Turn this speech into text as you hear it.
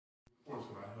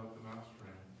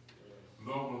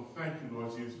thank you, Lord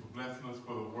Jesus, for blessing us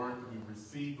for the word that we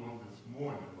received on this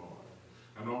morning, Lord.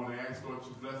 And Lord, when I ask, Lord,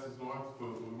 you bless us, Lord,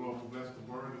 to bless the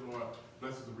word, and Lord,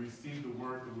 bless us to receive the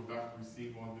word that we're about to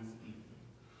receive on this evening.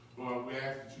 Lord, we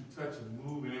ask that you touch and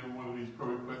move in every one of these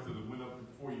prayer requests that have went up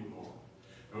before you, Lord.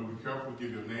 And we'll be careful to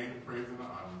give your name, praise, and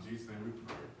honor. In Jesus' name we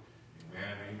pray.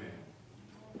 Amen, amen.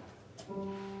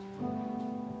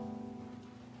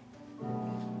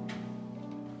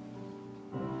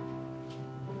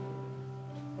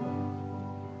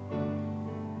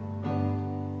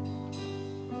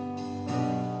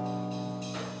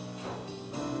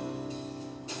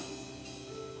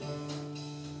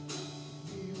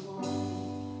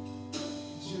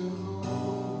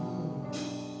 Jehovah,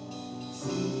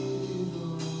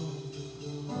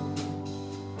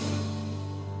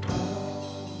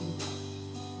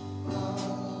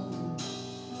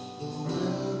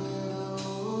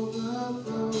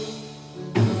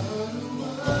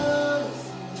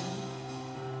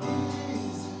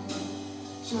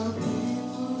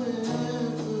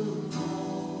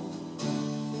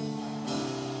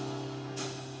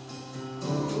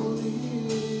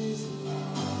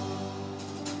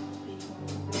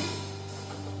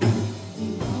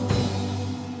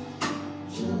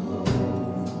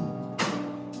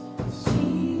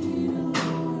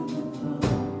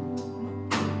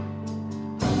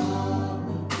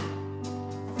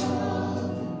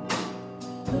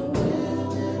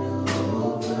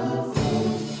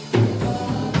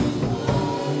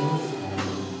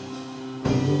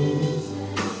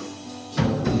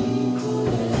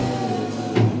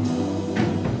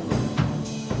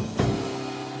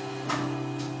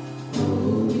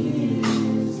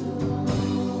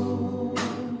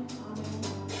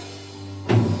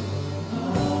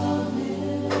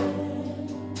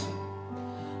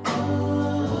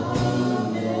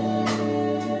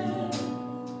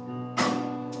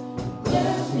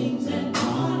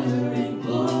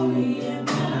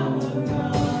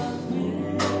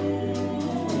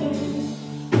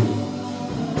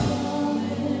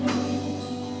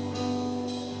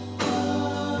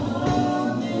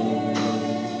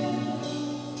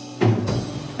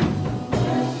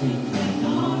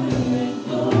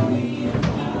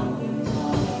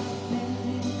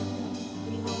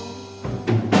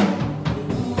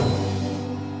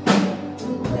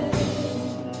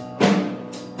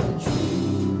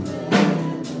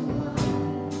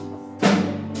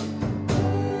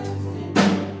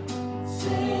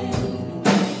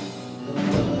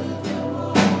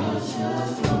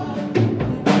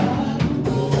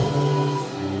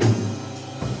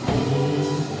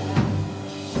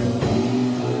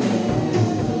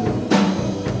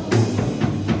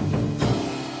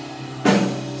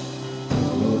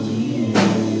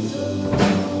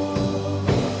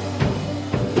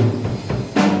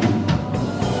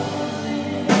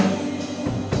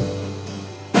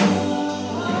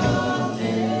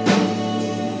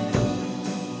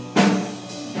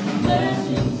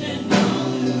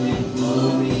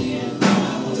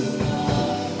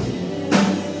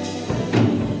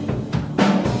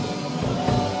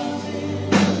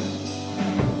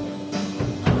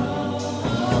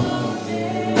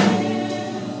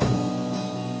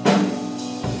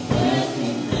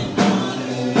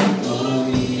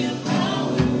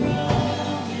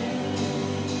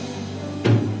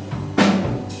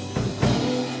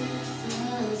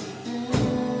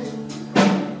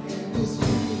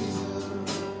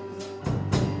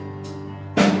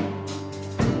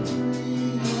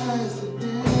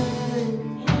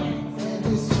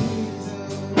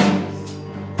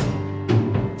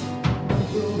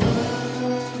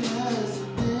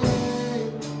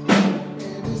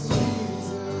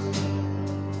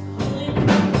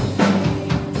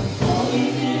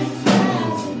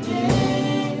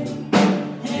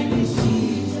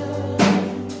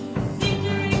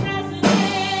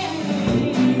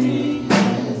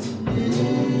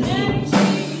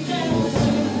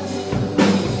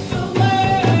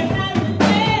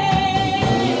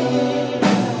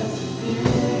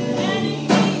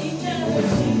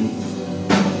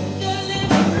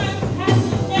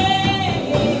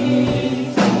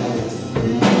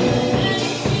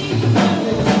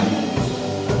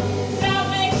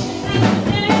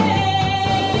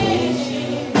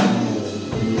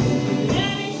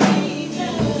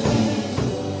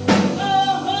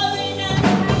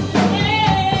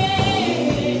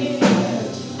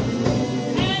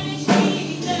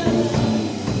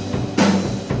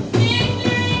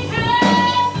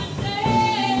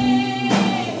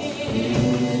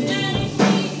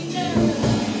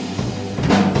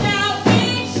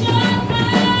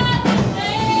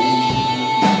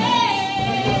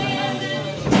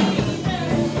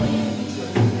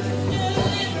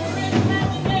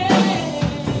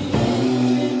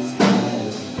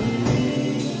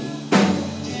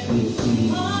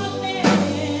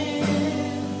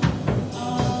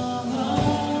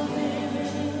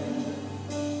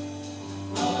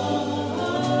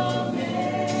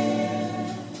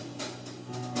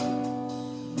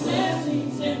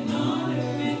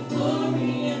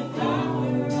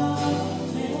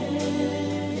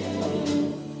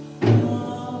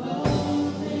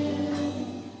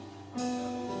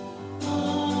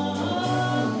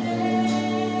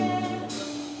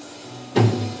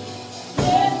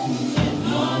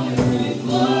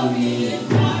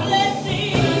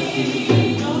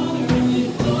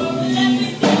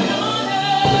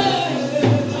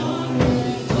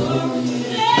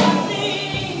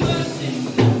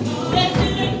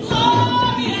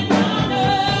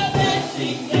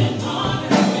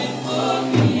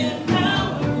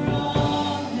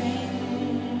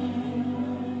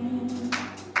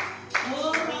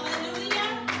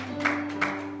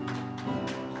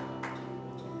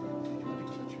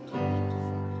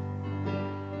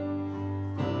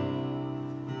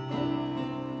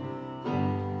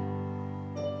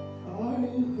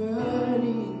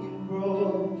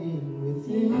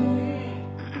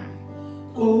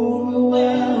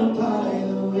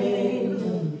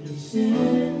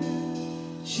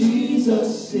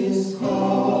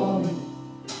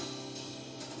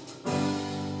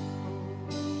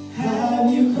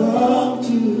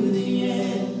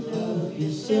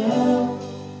 yourself?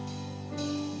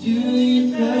 Do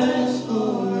you thirst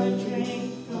for a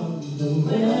drink from the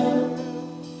well?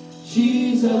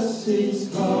 Jesus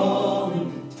is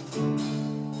calling.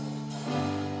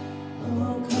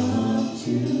 Oh, come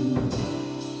to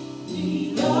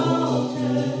the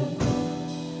altar.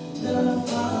 The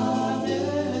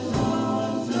Father's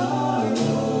arms are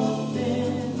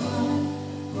open wide.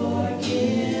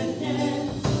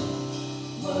 Forgiveness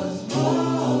was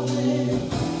bought with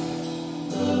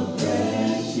the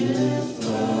precious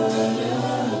blood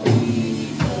of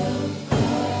Jesus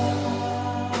Christ.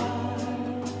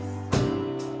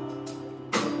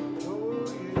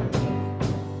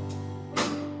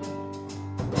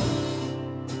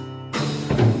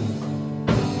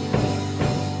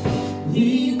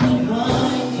 Leave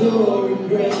behind your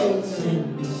regrets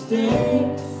and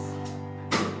mistakes.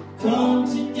 Come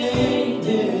today,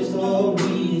 there's no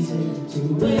reason to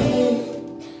wait.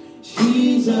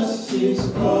 Jesus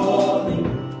is calling.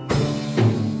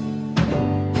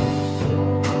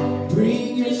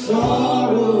 Bring your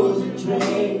sorrows and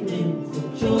trade them for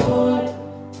joy.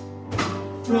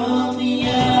 From the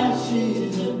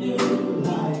ashes a new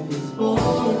life is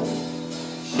born.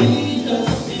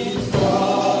 Jesus is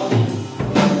calling.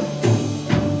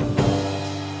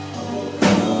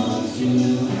 Come to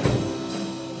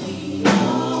the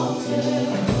altar.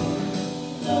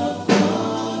 The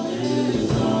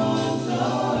Father's arms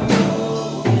are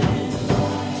open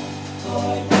wide.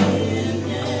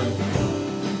 Forgiveness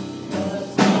was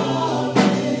bought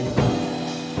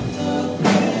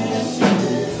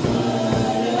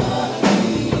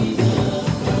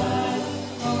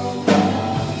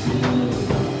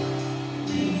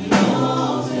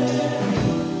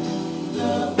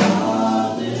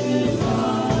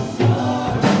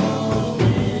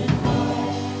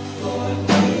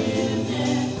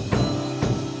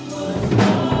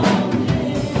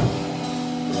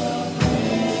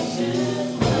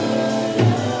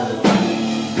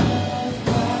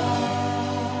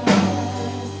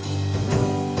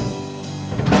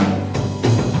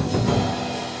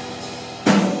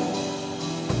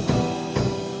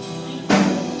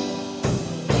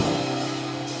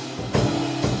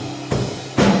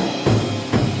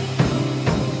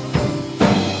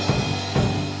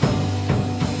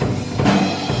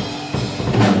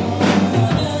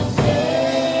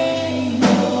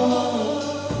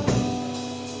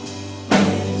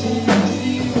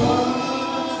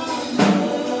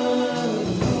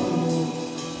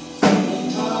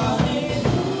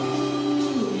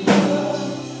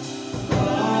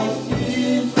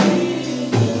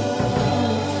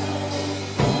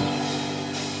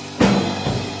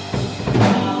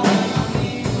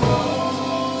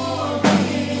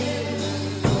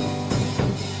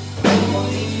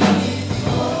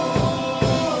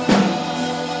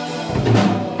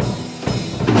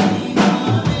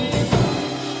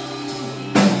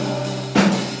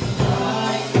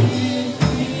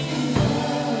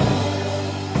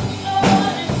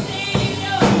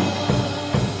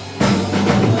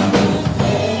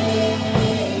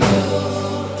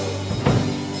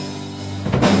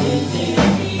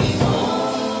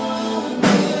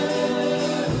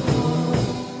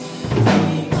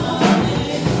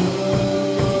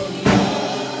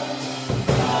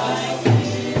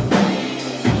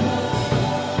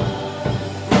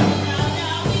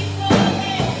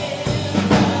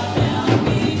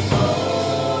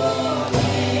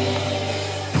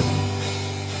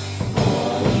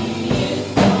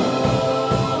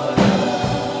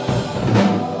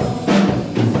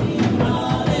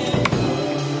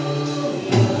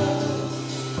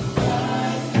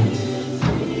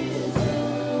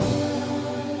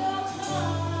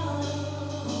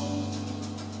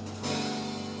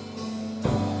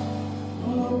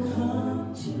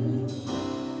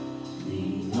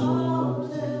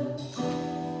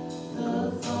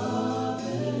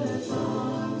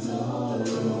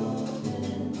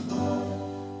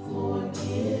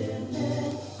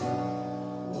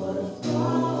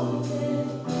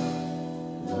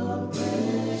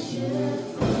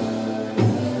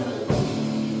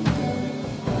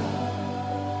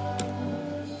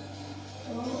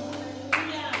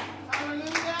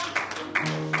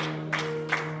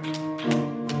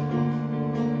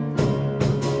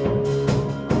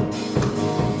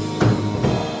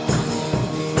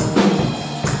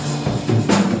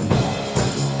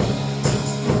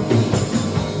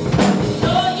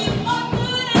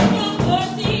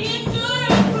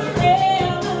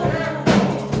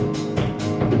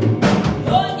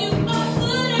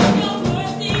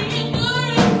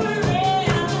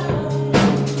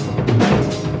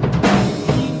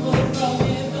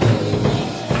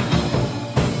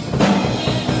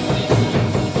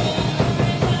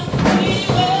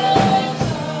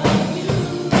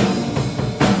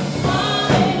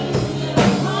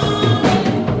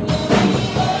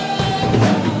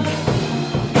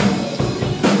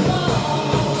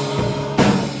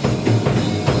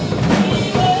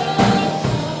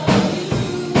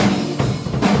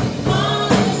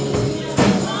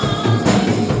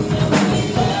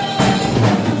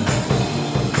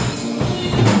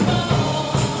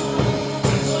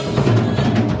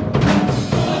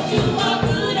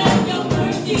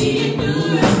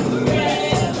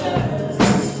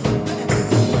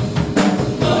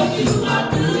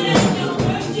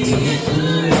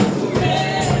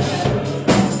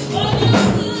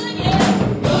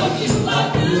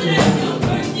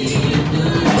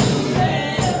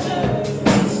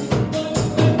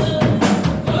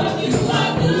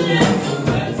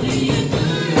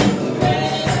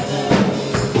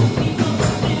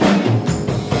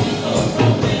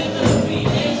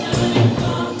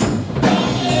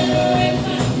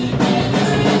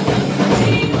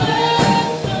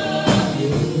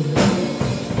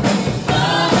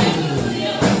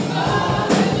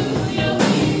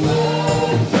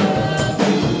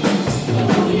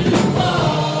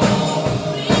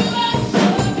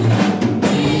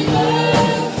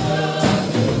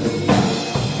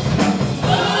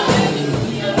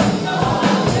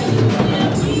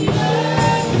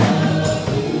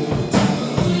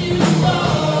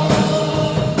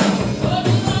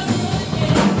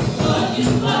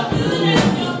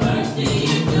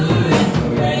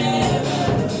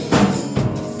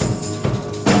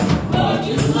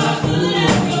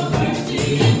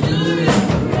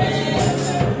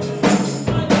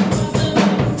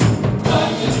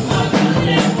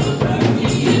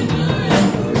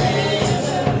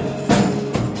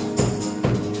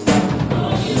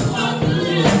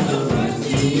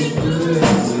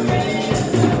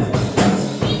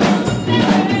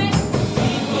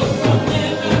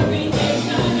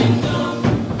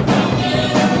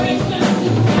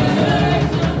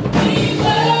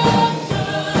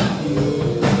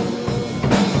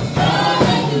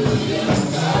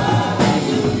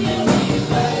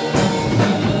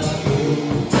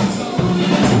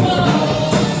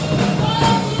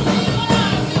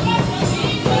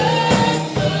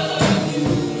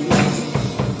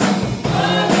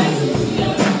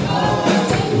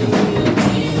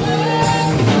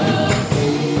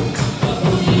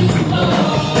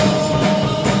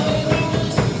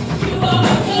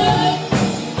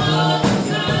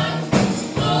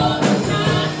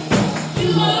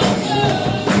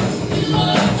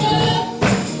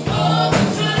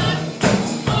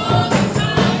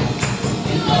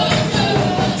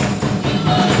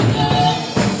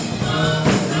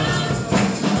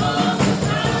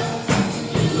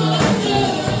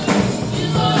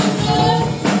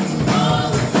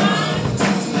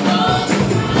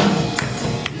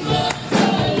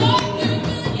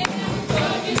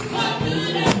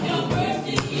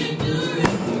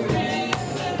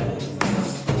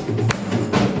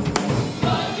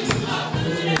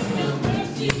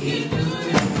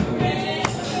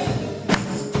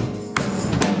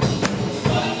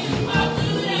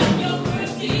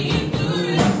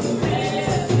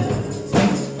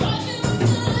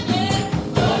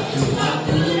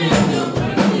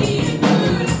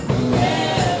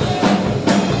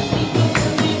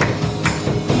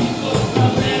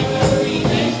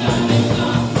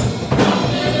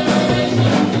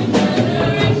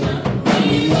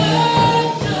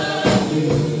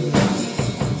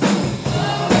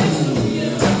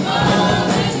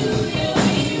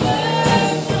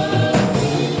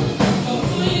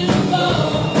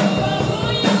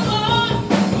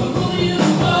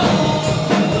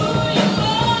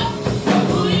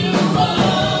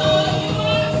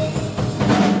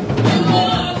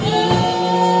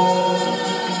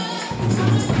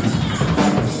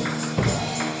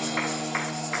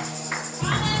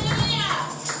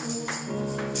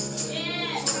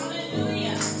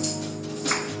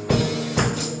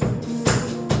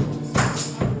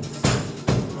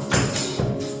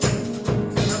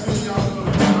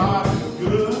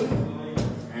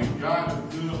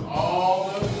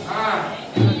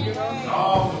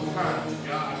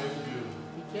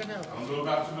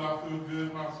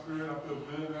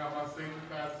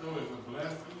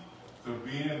to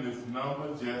be in this number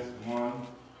just one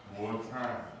more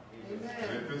time. Amen.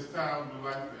 And at this time, we'd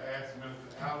like to ask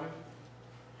Minister Allen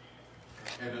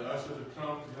and the usher to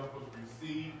come to help us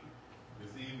receive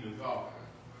this evening's offering.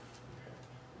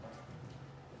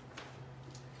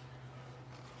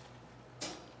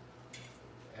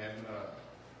 And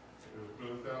if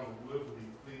Minister Allen would be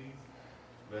pleased,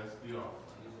 bless the offering.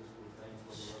 Jesus, we thank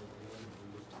you for the love of God, and we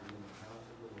wish to be in the house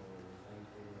of the Lord. We thank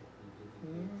you that we get to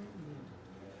be in the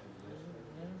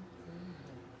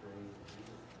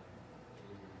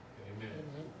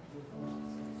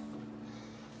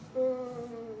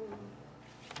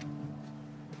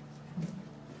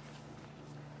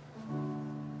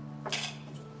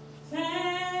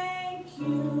Thank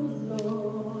you,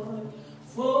 Lord,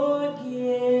 for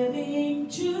giving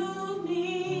to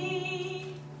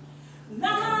me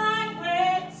thy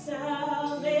great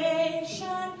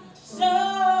salvation, so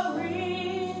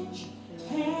rich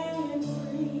and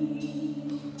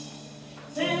free.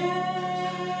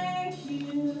 Thank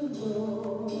you,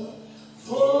 Lord,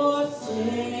 for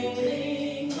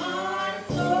saving my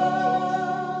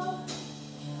soul.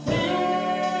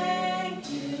 Thank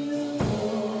you,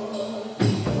 Lord,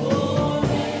 for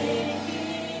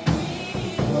making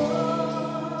me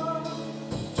whole.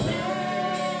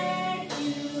 Thank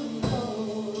you,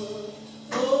 Lord,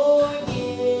 for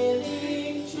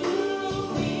giving to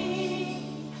me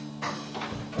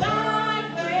thy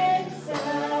great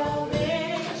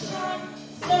salvation,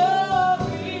 so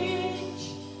rich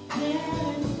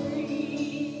and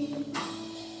free.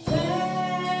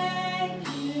 Thank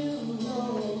you,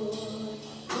 Lord,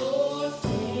 for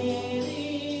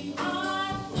saving my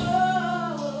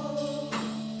soul.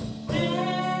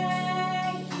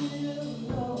 Thank you,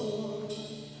 Lord,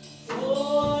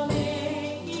 for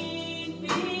making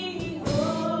me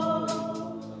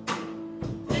whole.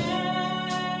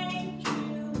 Thank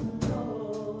you,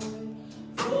 Lord,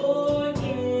 for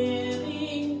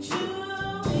giving to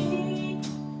me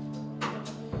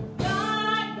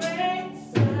thy great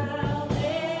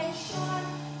salvation,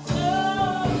 so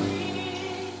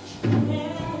rich and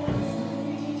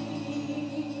free.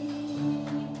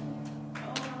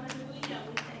 Hallelujah,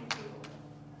 we thank you.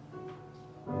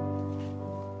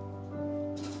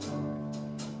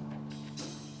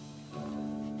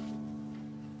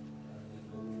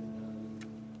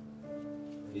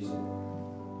 Praise the Lord.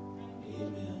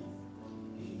 Amen.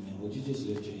 Amen. Would you just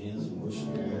lift your hands and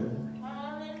worship the Lord?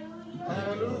 Thank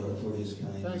you, Lord, for his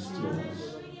kindness to us.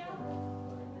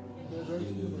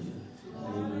 Hallelujah.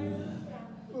 Hallelujah.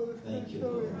 Thank you,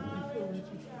 Lord.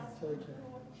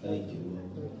 Thank you,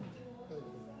 Lord.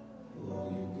 Lord,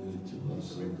 you're good to us,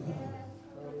 oh God.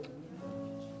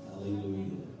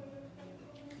 Hallelujah.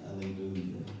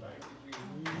 Hallelujah.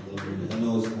 Hallelujah. I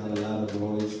know it's not a lot of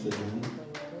noise tonight.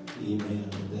 Amen.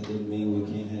 But that doesn't mean we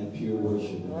can't have pure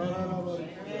worship.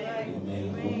 Amen.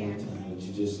 One more time. Would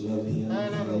you just love him?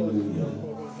 Hallelujah.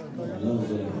 Love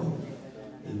the Lord.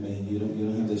 Amen. You don't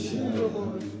have to shout it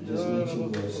out. You just let your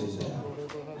voices out.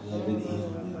 Loving him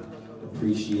and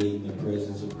appreciating the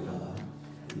presence of God.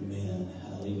 Amen.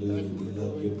 Hallelujah. We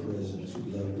love your presence. We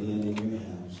love being in your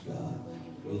house, God.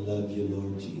 We love you,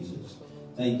 Lord Jesus.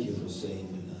 Thank you for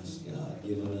saving us, God.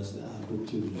 Giving us the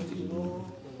opportunity, Lord,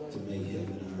 to make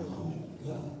heaven our home,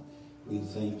 God. We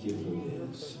thank you for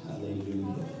this.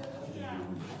 Hallelujah. Hallelujah.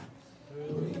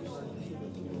 Praise the name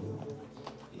of the Lord.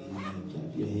 Amen.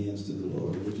 Clap your hands to the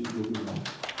Lord. Would you give him a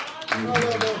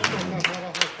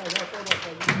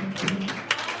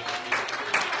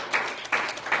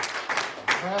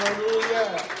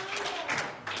Hallelujah.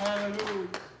 Hallelujah.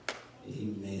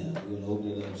 Amen. We're going to open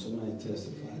it up. Somebody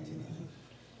testify tonight.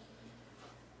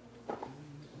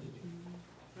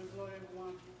 Praise the Lord,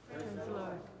 everyone. Praise the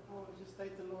Lord. I want to just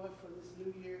thank the Lord for this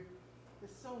new year.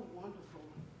 It's so wonderful.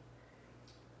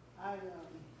 I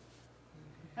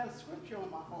had a scripture on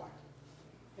my heart,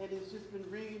 and it's just been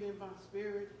ringing in my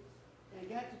spirit. And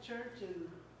got to church, and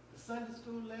the Sunday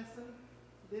school lesson,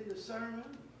 then the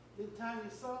sermon, then Tiny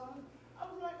song. I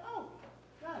was like, oh,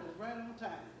 God is right on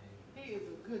time. He is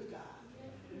a good God.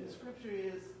 And the scripture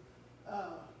is,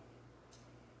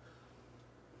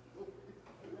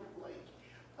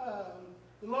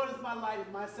 the Lord is my light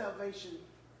and my salvation.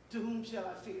 To whom shall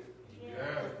I fear?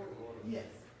 Yeah. Yes.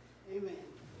 Amen.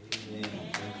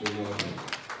 Amen. Thank you, Lord.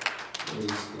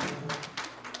 Praise God.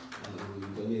 Hallelujah.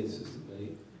 Go ahead, Sister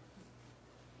Babe.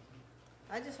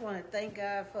 I just want to thank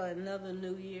God for another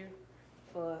new year,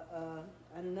 for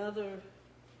another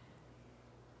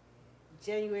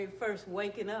January 1st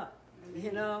waking up,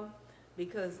 you know,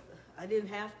 because I didn't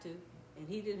have to, and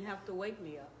he didn't have to wake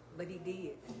me up, but he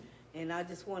did. And I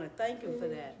just want to thank him for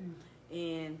that.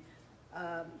 And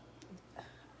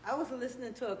I was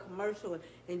listening to a commercial,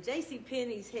 and J.C.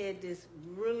 Penney's had this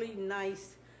really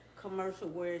nice commercial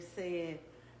where it said,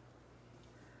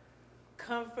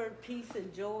 comfort, peace,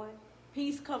 and joy.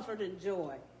 Peace, comfort, and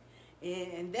joy.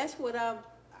 And that's what I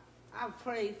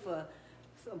pray for,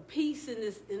 some peace in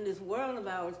this world of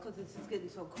ours, because it's just getting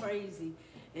so crazy.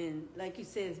 And like you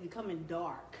said, it's becoming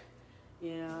dark.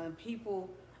 You know, and people,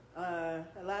 I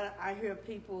hear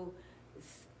people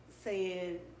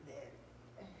saying that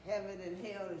heaven and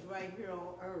hell is right here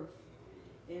on earth.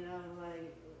 And I'm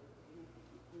like,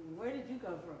 where did you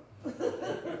come from?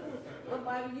 What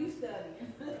Bible you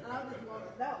studying? I just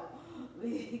want to know,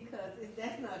 because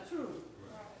that's not true.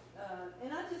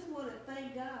 And I just want to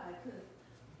thank God, because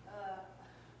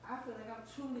I feel like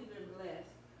I've truly been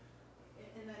blessed.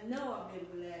 And I know I've been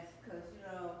blessed, because, you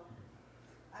know,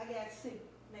 I got sick,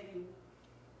 maybe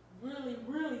really,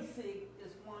 really sick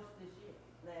just once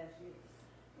last year.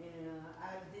 And I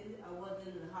wasn't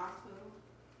in the hospital,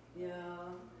 you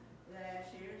know,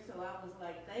 last year. So I was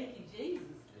like, thank you,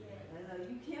 Jesus. I know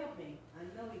you kept me. I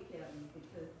know he kept me,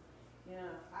 because, you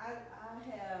know, I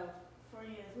have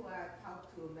friends who I talk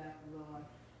to about the Lord.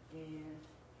 And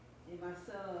my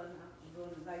son,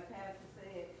 like Pastor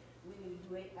said, we need to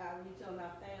do outreach on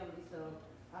our family. So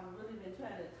I've really been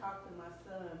trying to talk to my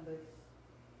son, but,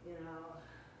 you know,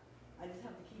 I just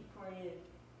have to keep praying.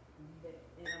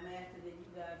 And I'm asking that you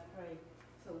guys pray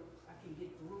so I can get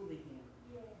through to him.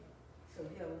 So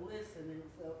he'll listen. And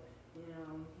so, you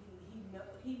know,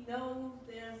 he knows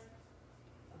there's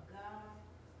a God,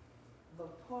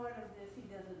 but part of this he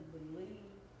doesn't believe.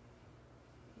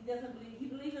 He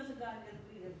believes there's a God, he doesn't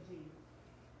believe there's Jesus.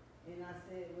 And I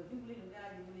said, well, if you believe in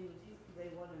God, you believe in Jesus, because they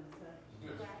one and the same.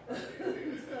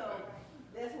 So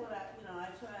that's what I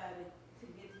try to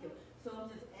get to him. So I'm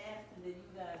just asking that you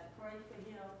guys pray for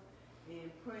him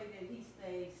and pray that he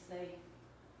stays safe.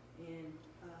 And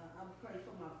I'm praying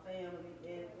for my family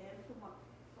and for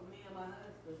me and my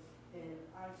husband and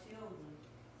our children.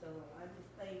 So I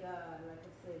just thank God, like I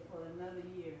said, for another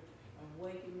year of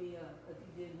waking me up, because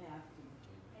he didn't have to.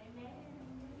 Amen.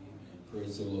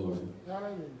 Praise the Lord.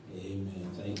 Amen.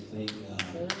 Thank God.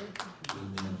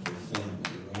 Amen for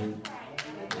family, right?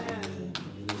 Amen. And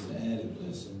it is an added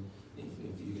blessing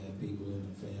if you got people in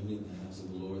the family in the house of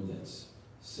the Lord that's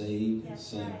saved and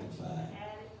sanctified.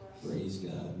 Praise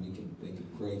God. They can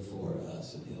pray for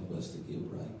us and help us to get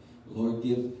right. Lord,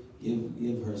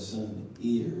 give her son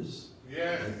ears.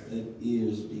 Yes. Let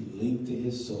ears be linked to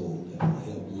his soul that will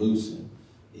help loosen.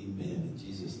 Amen. In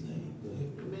Jesus' name. Go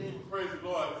ahead. Amen. Praise the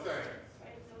Lord, saints.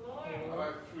 Praise the Lord. I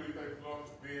like to truly thank the Lord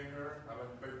for being here. I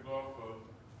like to thank the Lord for,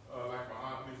 like my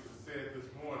Aunt Lisa said this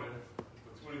morning,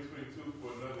 for 2022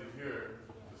 for another year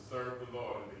to serve the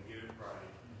Lord and to get it right.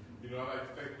 You know, I like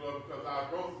to thank the Lord because I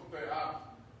go through things.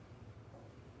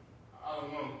 I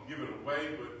don't want to give it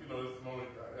away, but you know, this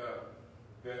moment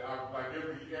that I like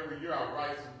every year I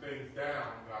write some things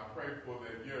down and I pray for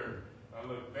that year. And I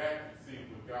look back and see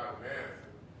what God has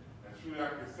answered. And truly, I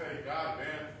can say God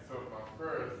answered some of my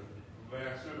prayers from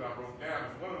last year that I wrote down.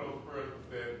 And one of those prayers was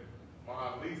that my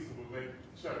Aunt Lisa would make it to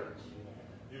church.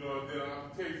 You know, and then I'm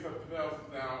gonna tell you something else.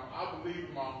 Now, I believe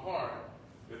in my heart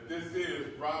that this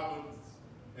is Robert's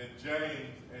and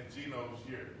James and Gino's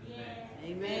year. Yes.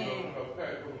 Amen. You know,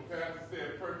 when Pastor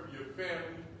said, pray for your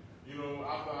family, you know,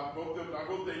 I wrote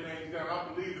their names down. I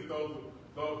believe that those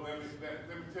let me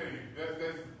tell you, that's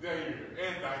their year.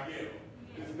 And Danielle.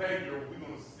 It's their year. We're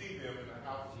going to see them in the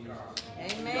house of God.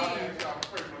 Amen. Y'all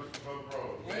pray much for Brother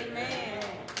Rose. Amen.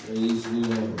 Praise the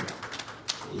Lord.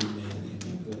 Amen.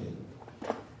 Go ahead.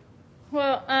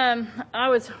 Well,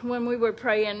 when we were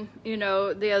praying, you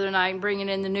know, the other night, bringing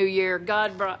in the new year,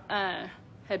 God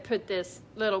had put this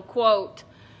little quote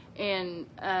in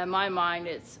my mind.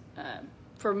 It's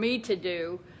for me to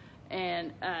do.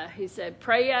 And he said,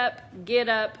 pray up, get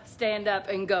up, stand up,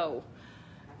 and go.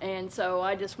 And so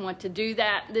I just want to do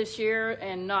that this year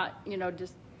and not, you know,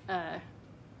 just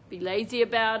be lazy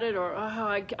about it or,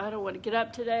 I don't want to get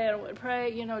up today, I don't want to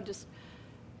pray, you know, just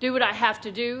do what I have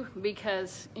to do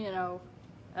because, you know,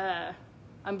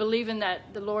 I'm believing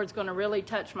that the Lord's going to really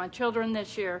touch my children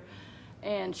this year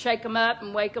and shake them up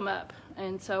and wake them up.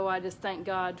 And so I just thank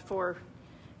God for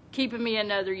keeping me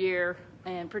another year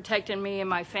and protecting me and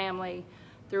my family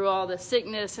through all the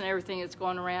sickness and everything that's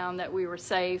going around, that we were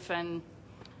safe and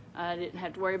I didn't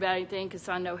have to worry about anything because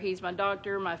I know he's my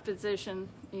doctor, my physician,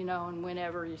 you know, and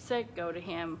whenever you're sick, go to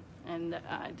him. And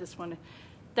I just want to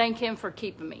thank him for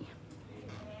keeping me.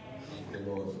 Thank the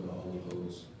Lord for all of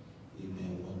those,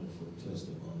 amen, wonderful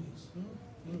testimonies.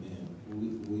 Amen.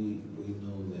 We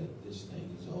know that this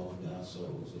thing is all about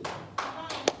souls.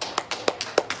 Hallelujah.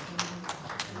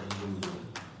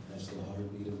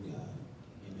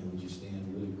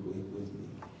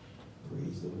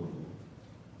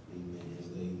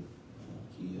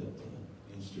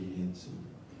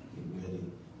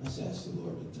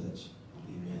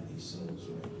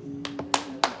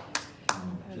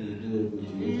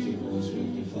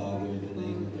 Father, in the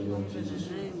name of the Lord Jesus In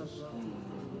the name of Christ.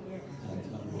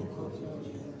 God.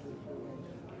 Yes.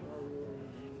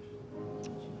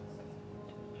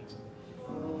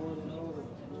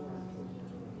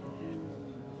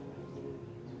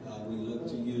 God, we look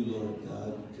to you, Lord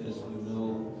God, because we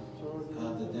know,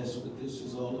 God, that that's what this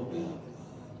is all about, God.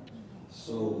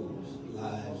 Souls,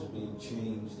 lives being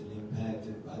changed and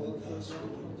impacted by the gospel,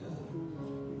 Lord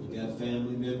God. We got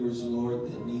family members,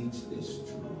 Lord, that needs this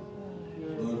truth.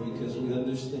 Lord, because we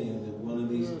understand that one of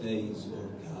these days, Lord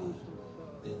God,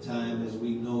 that time as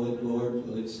we know it, Lord,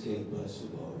 will escape us,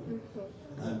 Lord.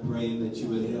 I'm praying that you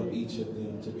would help each of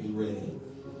them to be ready,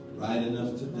 right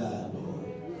enough to die, Lord,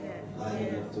 right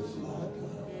enough to fly,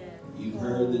 God. You've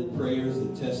heard the prayers,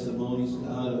 the testimonies,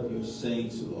 God, of your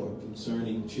saints, Lord,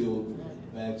 concerning children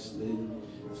and backslidden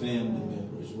family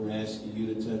members. We're asking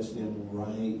you to touch them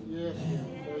right now.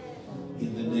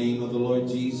 In the name of the Lord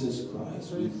Jesus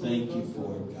Christ, we thank you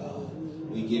for it, God.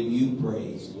 We give you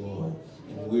praise, Lord,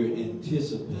 and we're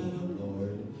anticipating,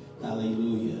 Lord,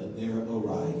 hallelujah, their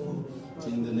arrival.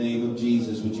 In the name of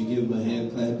Jesus, would you give him a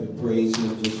hand clap and praise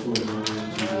him just for a moment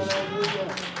in Jesus'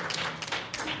 name?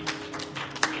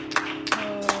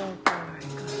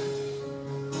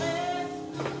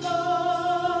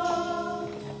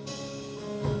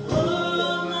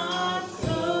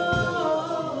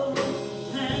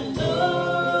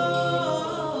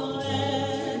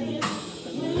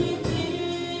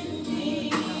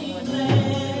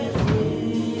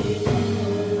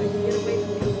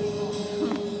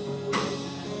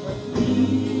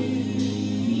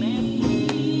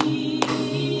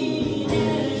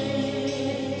 Amen.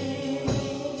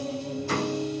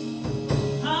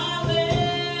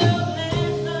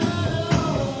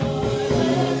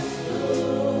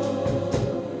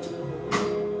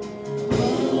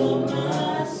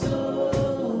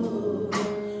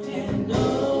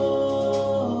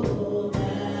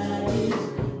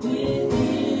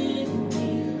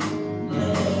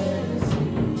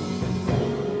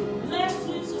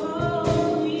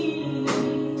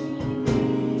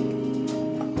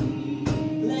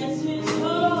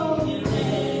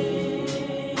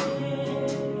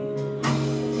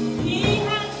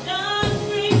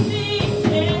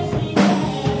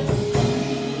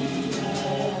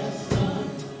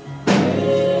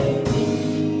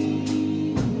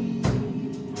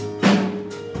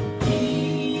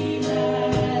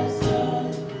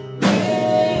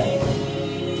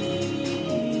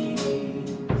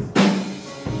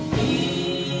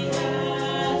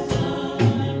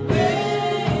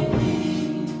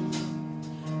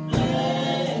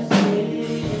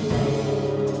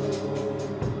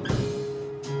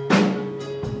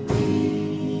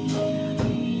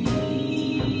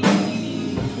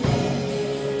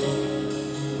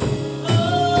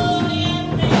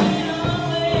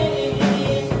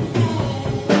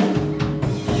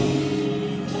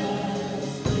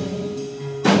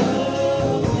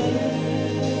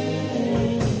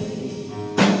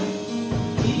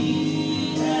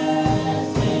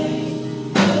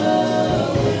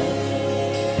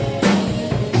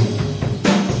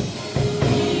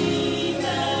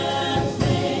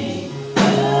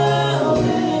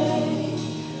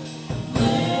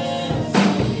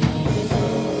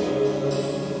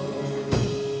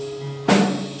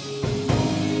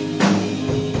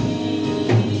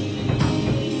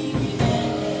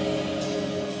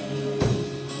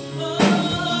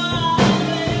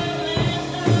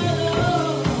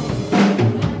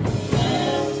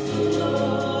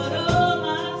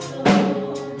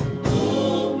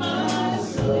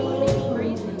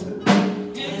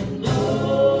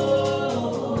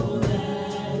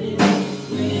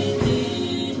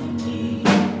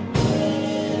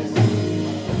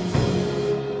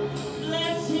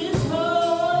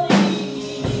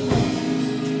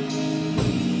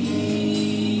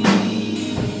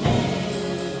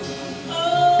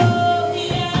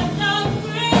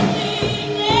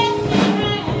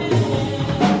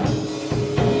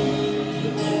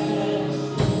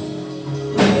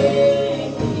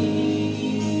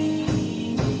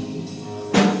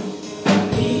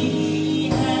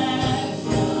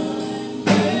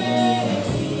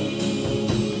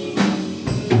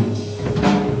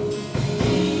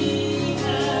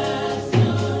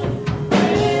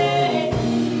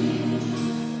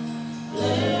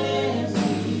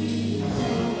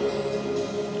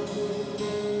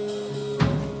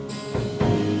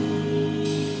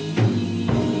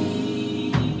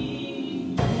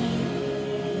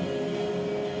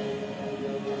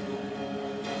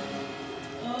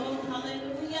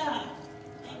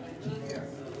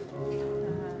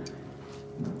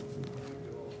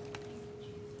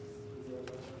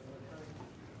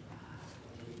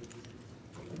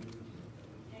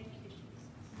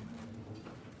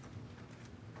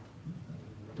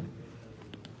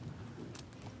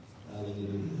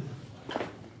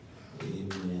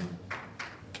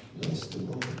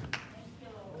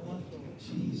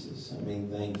 Jesus. I mean,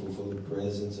 thankful for the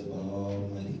presence of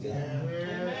Almighty God.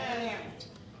 Amen.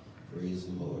 Praise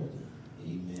the Lord.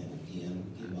 Amen.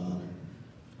 Again, we give honor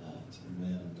to the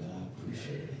man of God.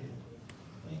 Appreciate him.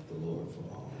 Thank the Lord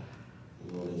for all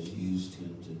the Lord has used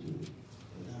him to do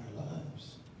in our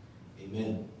lives.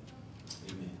 Amen.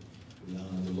 Amen. We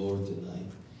honor the Lord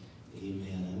tonight.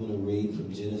 Amen. I'm going to read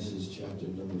from Genesis chapter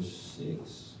number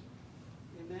 6.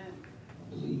 Amen. I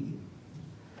believe.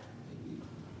 Maybe.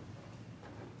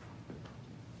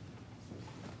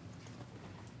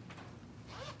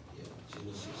 Yeah,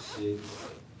 Genesis 6.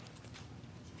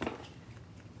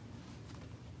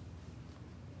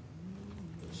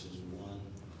 Verses 1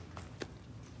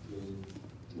 through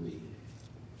 3.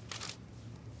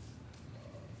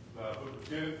 The book of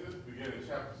Genesis, beginning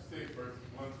chapter 6, verses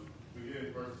 1 to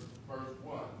beginning verse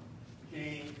 1,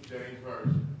 King James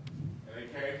Version. And it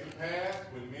came to pass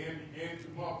when men began to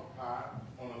multiply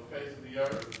on the face of the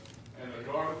earth, and the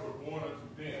daughters were born unto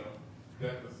them,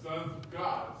 that the sons of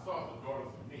God saw the daughters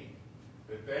of men,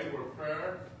 that they were fair,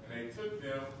 and they took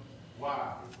them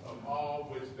wives of all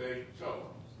which they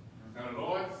chose. And the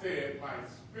Lord said, My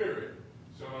spirit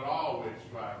shall not always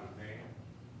strive with man,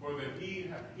 for that he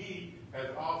has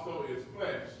also his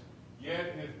flesh,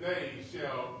 yet his days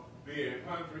shall be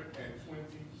 120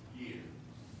 years.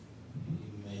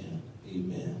 Amen.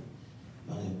 Amen.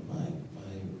 My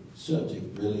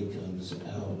subject really comes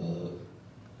out of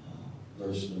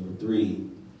verse number 3.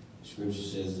 The scripture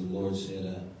says, the Lord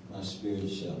said, my spirit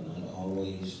shall not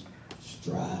always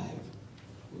strive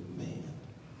with man.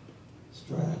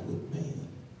 Strive with man.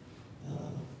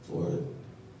 For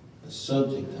a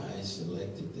subject, I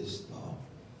selected this thought,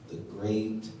 the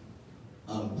great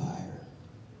umpire.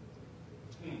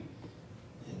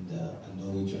 And I know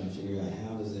we're trying to figure out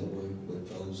how does that work with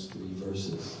those 3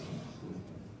 verses.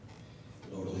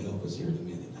 The Lord will help us here in a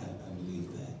minute. I believe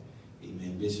that.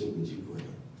 Amen. Bishop, would you pray?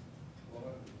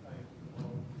 Lord, thank you,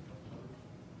 Lord.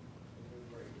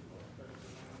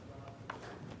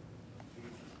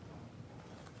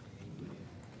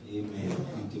 Amen.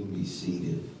 You can be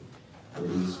seated.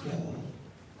 Praise God.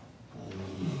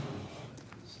 Hallelujah.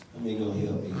 How many gonna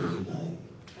help me here tonight?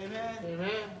 Amen.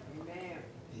 Amen.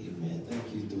 Amen. Thank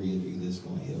you, 3 of you that's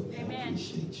going to help me. Amen. I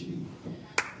appreciate you.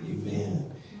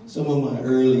 Amen. Some of my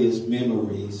earliest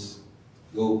memories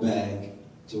go back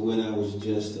to when I was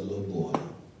just a little boy,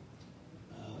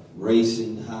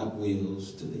 racing Hot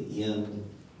Wheels to the end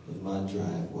of my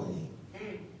driveway.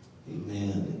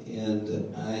 Amen.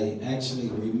 And I actually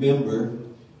remember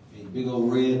a big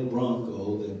old red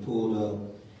Bronco that pulled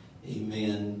up,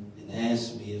 amen, and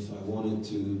asked me if I wanted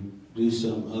to do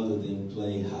something other than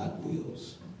play Hot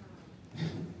Wheels.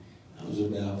 I was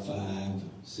about 5,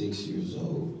 6 years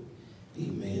old.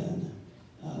 Amen.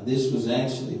 This was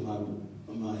actually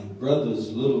my brother's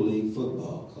Little League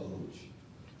football coach.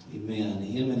 Amen.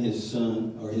 Him and his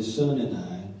son and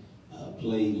I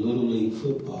played Little League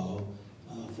football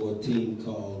for a team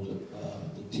called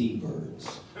the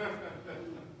T-Birds.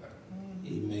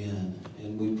 Amen.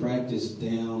 And we practiced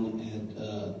down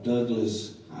at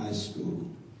Douglas High School.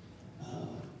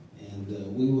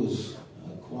 And we was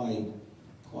quite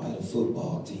a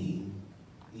football team,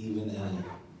 even at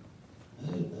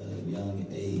a young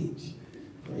age.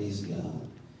 Praise God.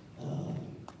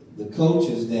 The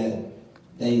coaches that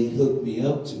they hooked me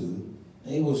up to,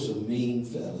 they were some mean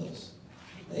fellas.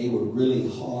 They were really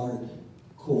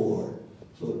hardcore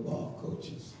football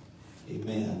coaches.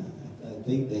 Amen. I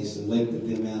think they selected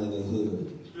them out of the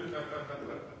hood.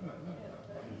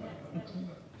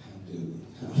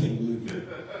 Hallelujah.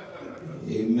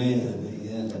 Amen.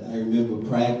 And I remember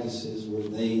practices where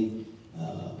they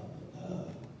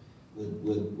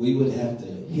we would have to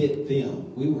hit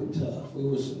them. We were tough. We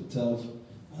were some tough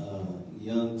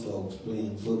young folks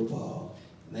playing football.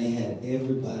 And they had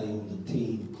everybody on the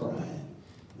team crying.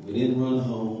 We didn't run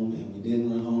home, and we didn't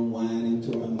run home whining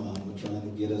to our mama trying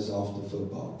to get us off the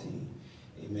football team.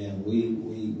 Amen. We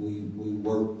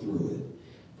worked through it.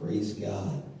 Praise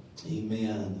God.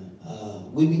 Amen.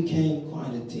 We became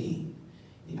quite a team.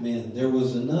 Amen. There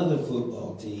was another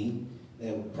football team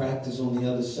that practiced on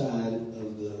the other side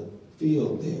of the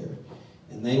field there.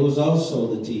 And they was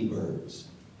also the T-Birds.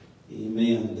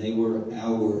 Amen. They were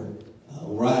our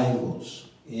rivals.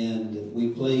 And we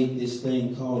played this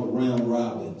thing called round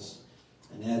robins.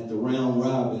 And at the round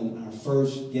robin, our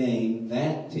first game,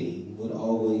 that team would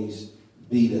always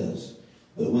beat us.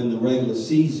 But when the regular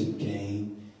season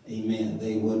came, amen,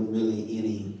 they wasn't really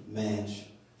any match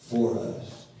for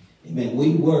us. Amen.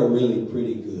 We were really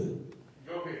pretty good.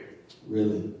 Go ahead.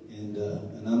 Really. And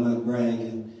I'm not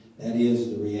bragging. That is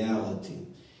the reality.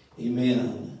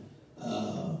 Amen.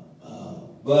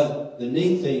 But the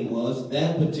neat thing was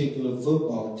that particular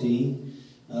football team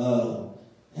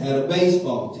had a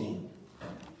baseball team.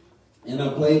 And I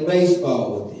played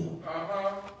baseball with them.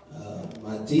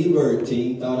 My T-Bird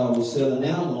team thought I was selling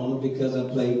out on them because I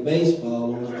played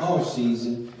baseball on the off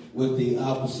season with the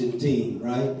opposite team,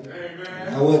 right?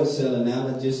 Amen. I wasn't selling out.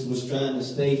 I just was trying to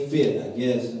stay fit, I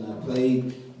guess. And I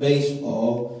played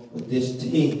baseball with this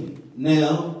team.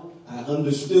 Now, I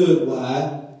understood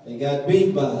why they got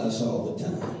beat by us all the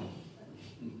time.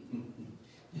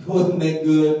 It wasn't that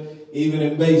good even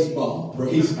in baseball,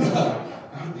 praise God.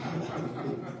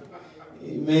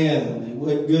 Amen. It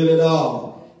wasn't good at all.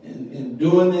 And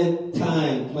during that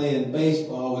time playing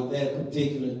baseball with that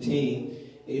particular team,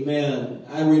 amen,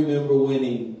 I remember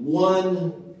winning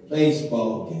one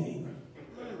baseball game.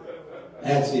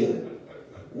 That's it.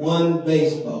 One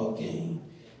baseball game.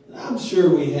 And I'm sure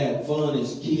we had fun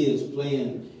as kids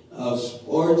playing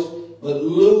sports, but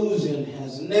losing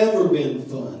has never been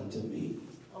fun to me.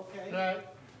 Okay.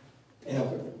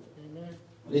 Ever.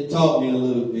 But it taught me a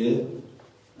little bit.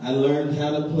 I learned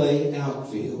how to play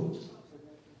outfield.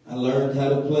 I learned how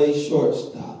to play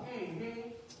shortstop.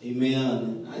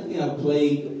 Amen. I think I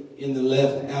played in the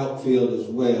left outfield as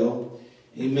well.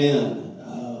 Amen.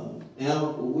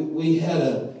 Now, we had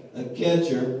a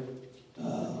catcher.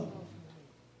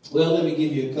 Well, let me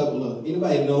give you a couple of...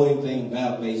 Anybody know anything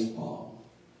about baseball?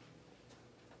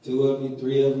 2 of you,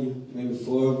 3 of you, maybe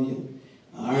 4 of you.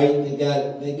 All right, they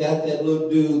got that little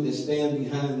dude that stands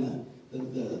behind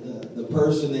the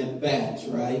person that bats,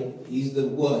 right? He's the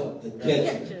what? The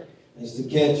catcher. That's the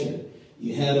catcher.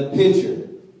 You had a pitcher.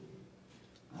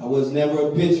 I was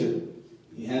never a pitcher.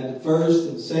 You had the first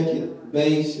and second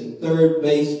base and third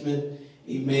baseman.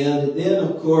 Amen. And then,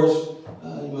 of course,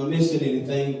 am I missing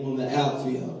anything on the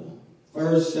outfield?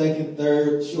 First, second,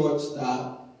 third,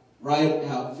 shortstop, right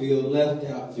outfield, left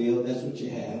outfield. That's what you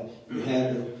had. You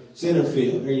had the center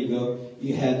field. There you go.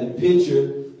 You had the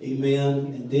pitcher.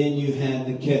 Amen. And then you had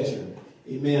the catcher.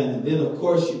 Amen. And then, of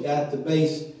course, you got the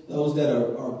base, those that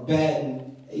are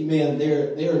batting. Amen.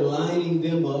 They're lining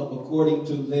them up according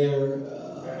to their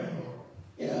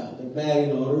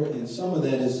batting order, and some of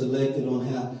that is selected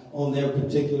on their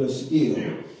particular skill.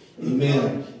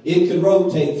 Amen. It could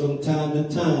rotate from time to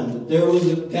time, but there was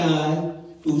a guy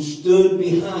who stood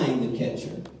behind the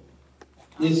catcher.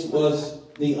 This was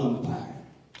the umpire.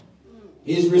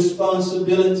 His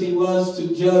responsibility was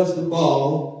to judge the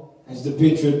ball as the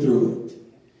pitcher threw it.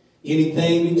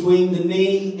 Anything between the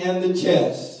knee and the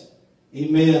chest.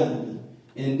 Amen.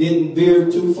 And didn't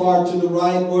veer too far to the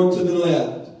right or to the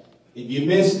left. If you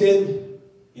missed it,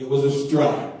 it was a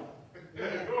strike.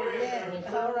 Yeah,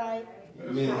 all right.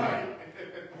 Amen.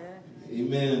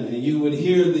 Amen. And you would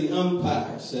hear the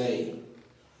umpire say,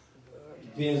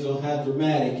 depends on how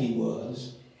dramatic he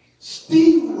was,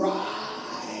 Steve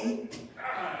right.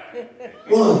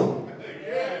 One.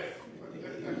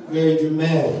 Very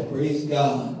dramatic. Praise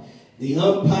God. The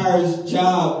umpire's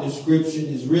job description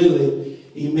is really,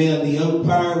 amen, the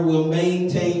umpire will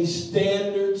maintain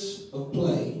standards of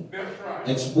play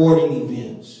at sporting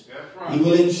events. He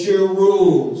will ensure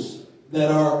rules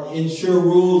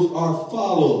are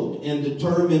followed and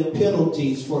determine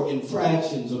penalties for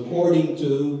infractions according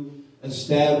to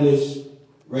established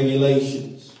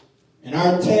regulations. In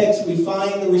our text, we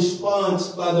find the response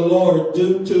by the Lord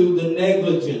due to the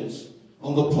negligence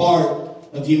on the part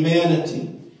of humanity.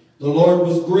 The Lord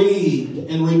was grieved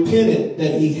and repented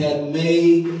that he had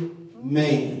made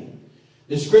man.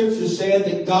 The scripture said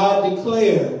that God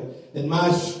declared that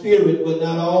my spirit would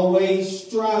not always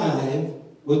strive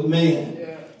with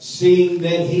man, seeing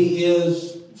that he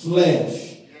is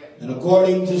flesh. And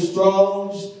according to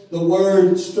Strong's, the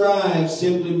word strive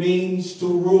simply means to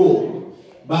rule,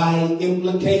 by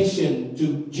implication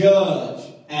to judge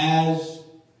as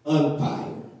umpire.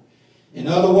 In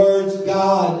other words,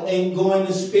 God ain't going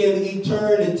to spend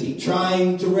eternity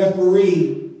trying to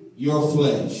referee your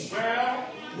flesh.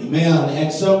 Amen.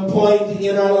 At some point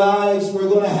in our lives, we're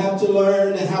going to have to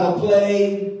learn how to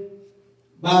play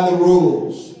by the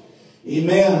rules.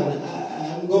 Amen.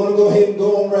 I'm going to go ahead and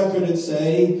go on record and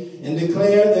say and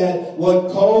declare that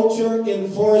what culture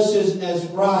enforces as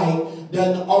right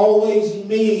doesn't always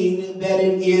mean that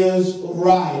it is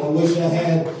right. I wish I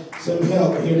had some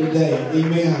help here today.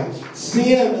 Amen.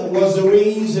 Sin was the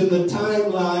reason the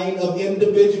timeline of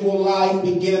individual life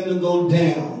began to go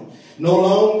down. No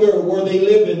longer were they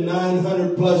living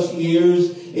 900 plus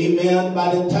years. Amen.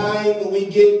 By the time we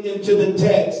get into the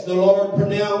text, the Lord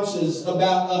pronounces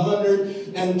about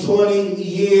 120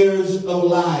 years of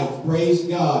life. Praise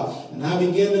God. And And I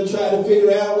began to try to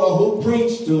figure out, well, who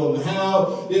preached to them?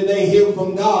 How did they hear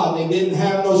from God? They didn't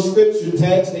have no scripture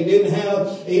text. They didn't have,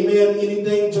 amen,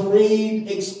 anything to read,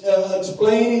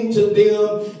 explaining to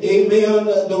them, amen,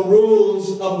 the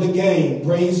rules of the game.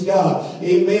 Praise God.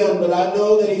 Amen. But I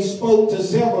know that he spoke to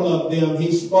several of them.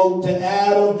 He spoke to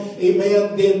Adam.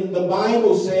 Amen. Then the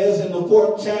Bible says in the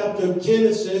 4th chapter of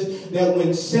Genesis that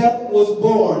when Seth was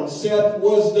born, Seth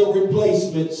was the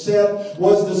replacement. Seth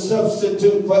was the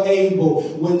substitute for Abel.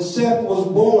 When Seth was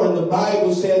born, the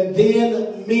Bible said,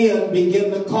 then men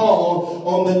began to call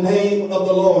on the name of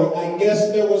the Lord. I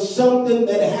guess there was something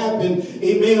that happened,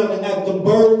 amen, at the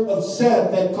birth of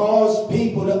Seth that caused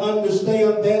people to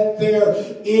understand that there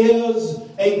is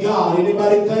a God.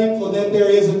 Anybody thankful that there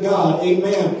is a God?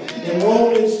 Amen. In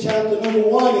Romans chapter number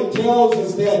 1, it tells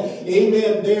us that,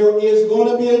 amen, there is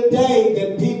going to be a day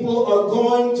that people are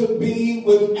going to be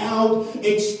without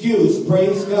excuse.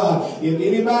 Praise God. If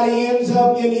anybody ends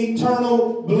up in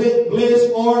eternal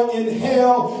bliss or in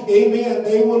hell, amen,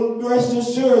 they will rest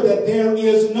assured that there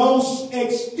is no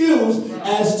excuse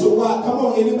as to why. Come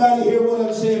on, anybody hear what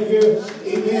I'm saying here?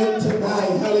 Amen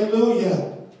tonight.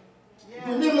 Hallelujah.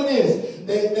 Remember this.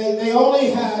 They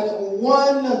only had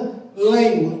one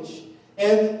language.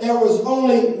 And there was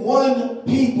only one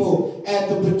people at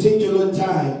the particular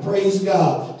time. Praise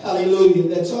God.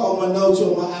 Hallelujah. That's all my notes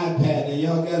on my iPad. And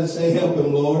y'all got to say, help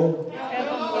him, Lord. Help him,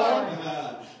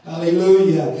 Lord.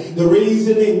 Hallelujah. The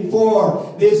reasoning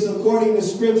for this, according to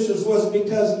scriptures, was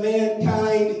because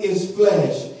mankind is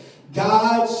flesh.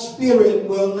 God's spirit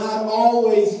will not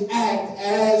always act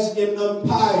as an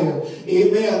umpire.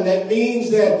 Amen. That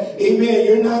means that, amen,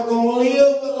 you're not going to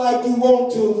live like you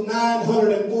want to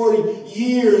 940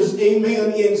 years,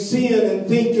 amen, in sin and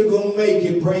think you're going to make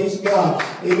it. Praise God.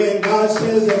 Amen. God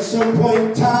says at some point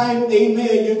in time,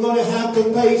 amen, you're going to have to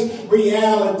face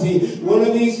reality. One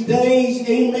of these days,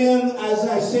 amen, as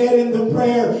I said in the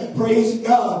prayer, praise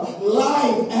God,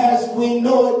 life as we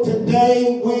know it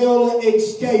today will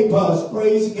escape us.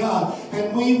 Praise God.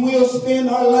 And we will spend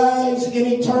our lives in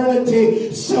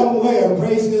eternity somewhere.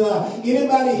 Praise God.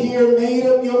 Anybody here made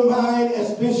up your mind,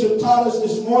 as Bishop taught us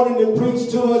this morning and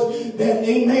preached to us, that,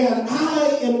 amen,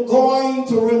 I am going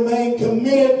to remain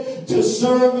committed to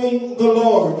serving the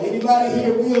Lord. Anybody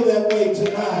here feel that way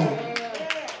tonight?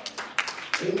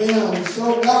 Amen.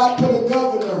 So God put a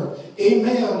governor,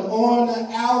 amen, on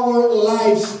our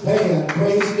lifespan.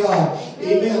 Praise God.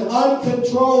 Amen.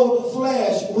 Uncontrolled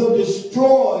flesh will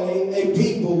destroy a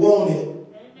people, won't it?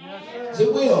 Yes,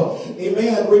 it will.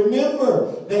 Amen.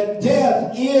 Remember that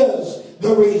death is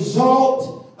the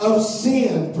result of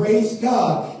sin. Praise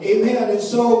God. Amen. And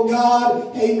so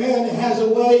God, amen, has a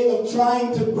way of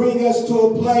trying to bring us to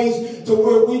a place to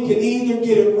where we can either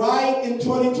get it right in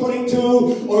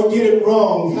 2022 or get it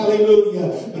wrong.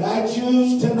 Hallelujah. But I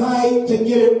choose tonight to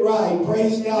get it right.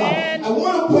 Praise God. Amen. I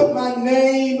want to put my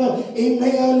name,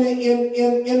 amen,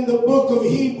 in the book of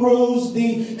Hebrews,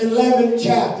 the 11th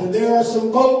chapter. There are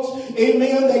some folks,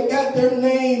 amen, that got their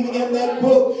name in that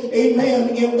book, amen,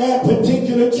 in that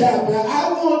particular chapter.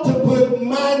 I want to put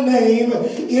my name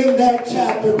in that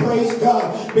chapter, praise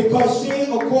God, because see,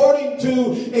 according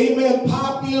to, amen,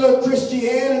 popular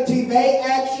Christianity, they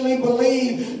actually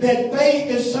believe that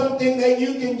faith is something that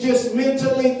you can just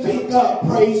mentally think up,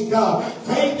 praise God.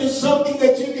 Faith is something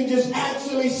that you can just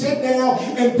actually sit down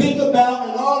and think about,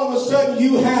 and all of a sudden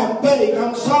you have faith.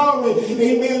 I'm sorry,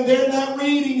 amen, they're not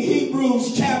reading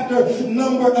Hebrews chapter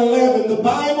number 11. The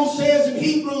Bible says in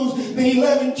Hebrews, the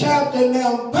 11th chapter,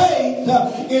 now faith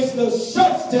is the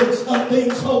substance of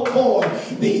things hoped for,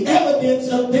 the evidence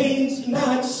of things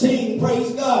not seen.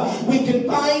 Praise God. We can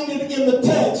find it in the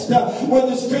text where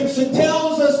the scripture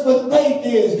tells us what faith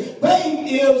is.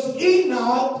 Faith is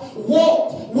Enoch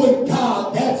walked with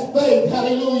God. That's faith.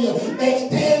 Hallelujah. That's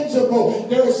tangible.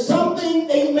 There is something,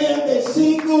 amen, that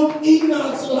singled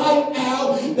Enoch's life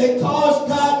out that caused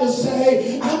God to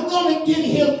say, I'm going to get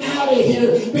him out of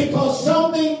here because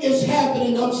something is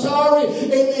happening. I'm sorry.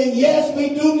 Amen. Yes, we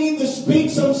do need to speak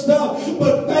some stuff,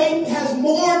 but faith has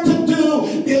more to do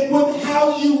with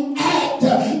how you act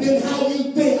than how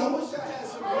you think. I wish I had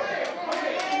some.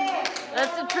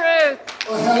 That's the truth.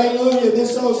 Oh, hallelujah.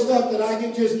 This old stuff that I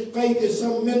can just, faith is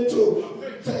some mental.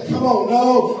 Come on,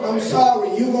 no, I'm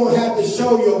sorry. You're going to have to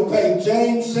show your faith.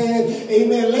 James said,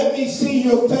 amen, let me see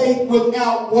your faith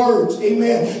without words.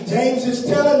 Amen. James is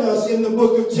telling us in the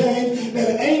book of James that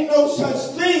there ain't no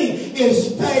such thing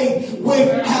as faith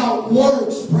without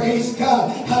works. Praise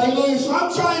God. Hallelujah. So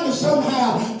I'm trying to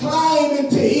somehow climb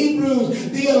into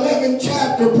Hebrews, the 11th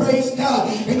chapter. Praise God.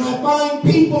 And I find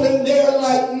people in there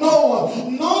like Noah.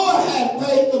 Noah had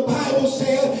faith, the Bible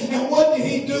said. And what did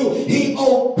he do? He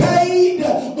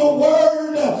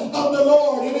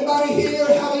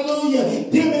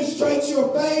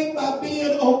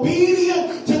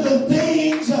obedient to the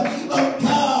things of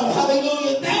God.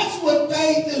 Hallelujah. That's what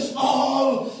faith is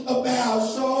all about.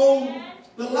 So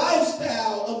the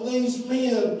lifestyle of these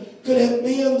men could have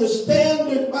been the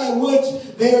standard by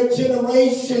which their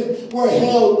generation were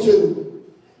held to.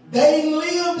 They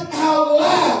lived out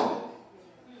loud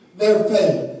their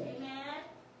faith.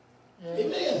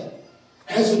 Amen.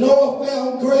 As Noah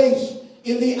found grace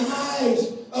in the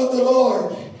eyes of the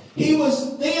Lord, he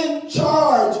was then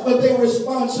charged with a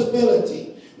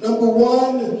responsibility. Number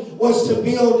one was to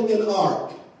build an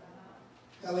ark.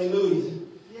 Hallelujah.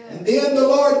 And then the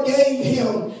Lord gave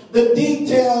him the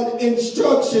detailed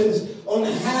instructions on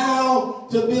how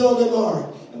to build an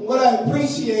ark. And what I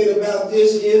appreciate about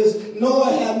this is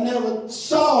Noah had never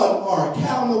saw an ark.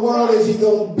 How in the world is he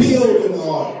going to build an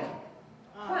ark?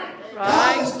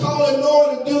 God is calling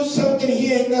Noah to do something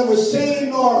he ain't never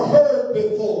seen or heard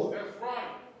before. That's right.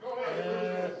 Go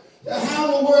ahead. How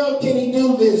in the world can he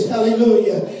do this?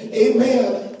 Hallelujah.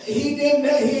 Amen. He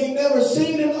ain't never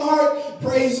seen an ark,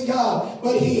 praise God.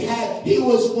 But he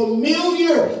was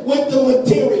familiar with the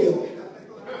material.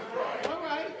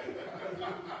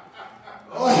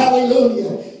 Oh,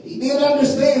 hallelujah. He did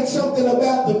understand something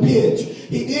about the pitch.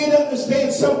 He did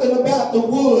understand something about the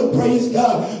wood, praise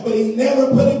God. But he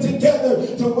never put it together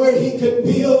to where he could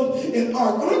build an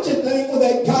ark. Aren't you thankful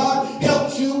that God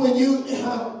helps you when you...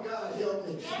 Oh, God help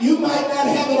me. You might not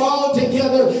have it all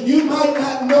together. You might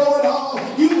not know it all.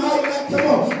 You might not, come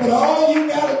on. But all you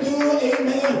got to do,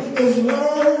 amen, is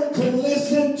learn to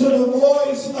listen to the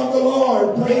voice of the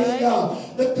Lord, praise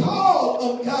God. The call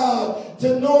of God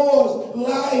to Noah's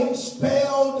life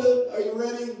spelled, are you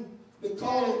ready? The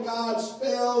call of God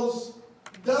spells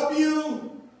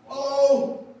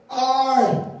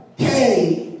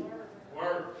W-O-R-K.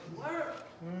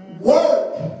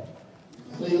 Work.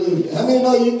 Hallelujah. How many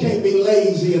know you can't be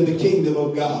lazy in the kingdom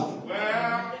of God?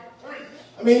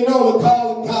 I mean, you know, the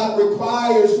call of God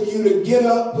requires for you to get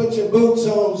up, put your boots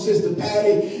on, Sister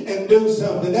Patty, and do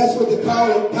something. That's what the call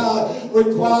of God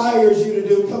requires you to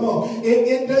do. Come on.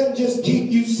 It doesn't just keep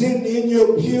you sitting in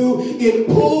your pew. It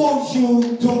pulls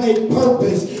you to a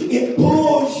purpose. It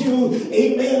pulls you,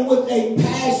 amen, with a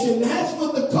passion. That's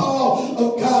what the call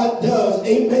of God does.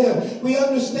 Amen. We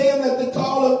understand that the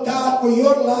call of God for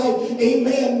your life,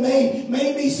 amen,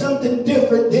 may be something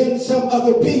different than some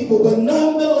other people. But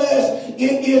nonetheless,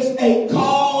 it is a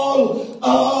call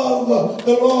of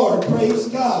the Lord. Praise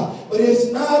God. But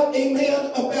it's not,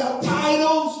 amen, about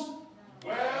titles.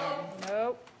 Well,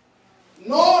 Nope.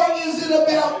 Nor is it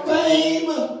about fame.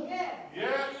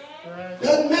 yes.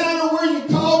 Doesn't matter where you're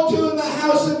called to in the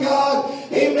house of God.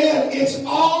 Amen. It's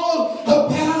all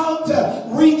about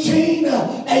reaching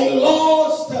a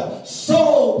lost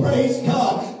soul. Praise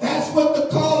God. That's what the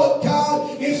call of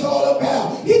God is all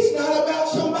about. It's not about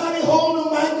somebody holding a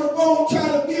microphone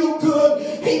trying to feel good.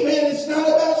 Amen. It's not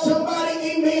about somebody,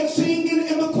 amen, singing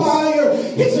in the choir.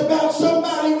 It's about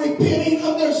somebody repenting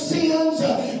of their sins,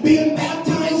 being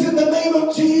baptized in the name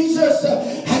of Jesus,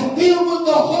 and filled with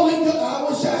the Holy Ghost. I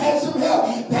wish I had some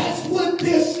help. That's what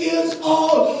this is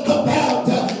all about.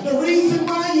 The reason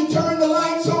why you turn the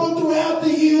lights on throughout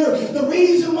the year, the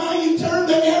reason why you turn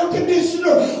the air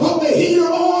conditioner or the heater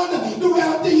on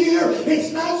throughout the year,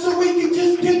 it's not so we can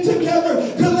just get together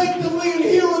collectively and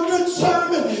hear a good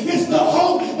sermon. It's the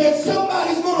hope that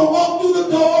somebody's going to walk through the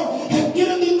door and get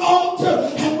in the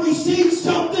altar and receive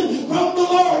something from the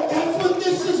Lord. That's what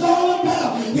this is all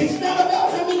about. It's not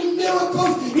about how many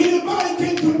miracles anybody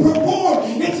can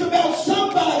perform. It's about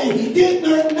somebody getting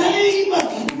their name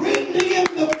written in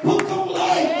the book of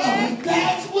life.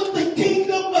 That's what the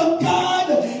kingdom of God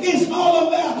is all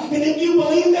about. And if you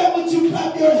believe that, would you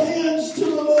clap your hands to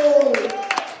the Lord?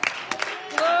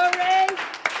 Glory.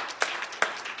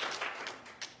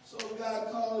 So if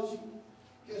God calls you,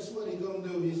 guess what he's going to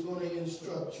do? He's going to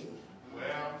instruct you.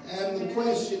 Well, And the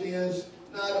question is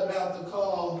not about the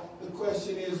call. The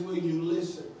question is, will you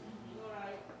listen?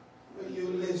 Will you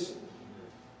listen?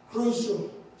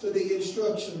 Crucial to the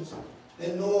instructions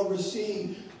that Noah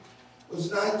received was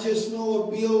not just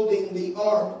Noah building the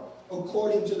ark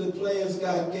according to the plans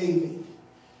God gave him,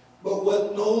 but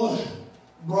what Noah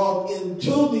brought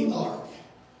into the ark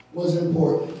was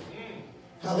important.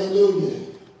 Hallelujah.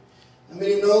 I mean,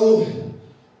 you know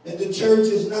that the church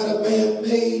is not a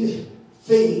man-made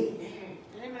thing.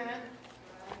 Amen.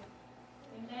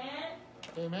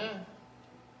 Amen.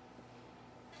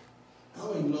 I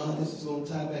don't even know how this is going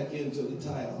to tie back into the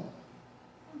title.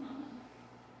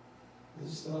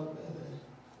 Let's start with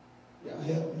that. Y'all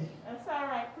help me. That's all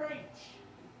right. Preach.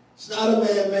 It's not a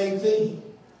man-made thing.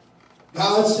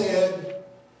 God said,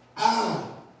 I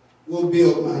will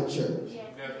build my church. Yes.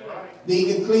 that's right.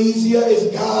 The ecclesia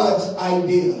is God's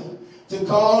idea to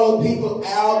call the people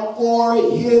out for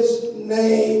his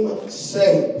name's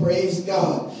sake. Praise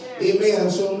God. Amen.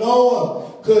 So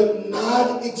Noah could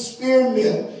not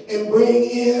experiment and bring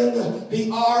in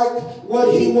the ark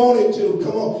what he wanted to.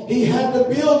 Come on. He had to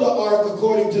build the ark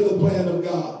according to the plan of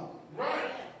God.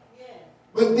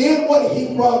 But then what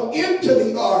he brought into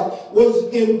the ark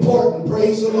was important.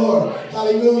 Praise the Lord.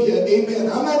 Hallelujah.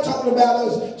 Amen. I'm not talking about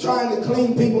us trying to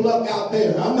clean people up out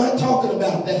there. I'm not talking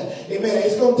about that. Amen.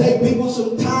 It's going to take people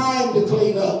some time to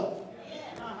clean up.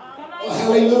 Oh,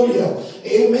 hallelujah.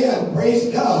 Amen.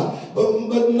 Praise God.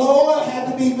 But Noah had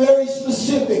to be very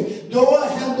specific. Noah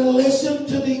had to listen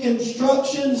to the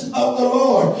instructions of the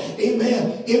Lord.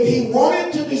 Amen. If he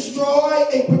wanted to destroy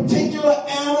a particular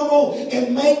animal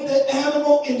and make the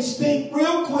animal extinct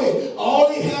real quick, all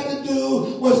he had to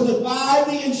do was defy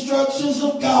the instructions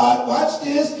of God. Watch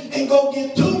this. And go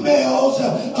get 2 males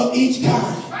of each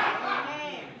kind.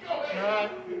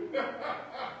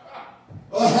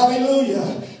 Oh,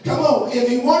 hallelujah. Come on. If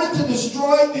he wanted to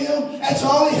destroy them, that's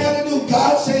all he had to do.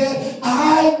 God said,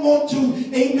 I want to,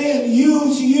 amen,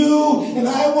 use you, and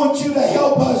I want you to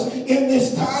help us in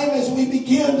this time as we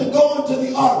begin to go into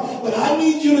the ark. But I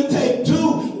need you to take 2,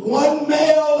 1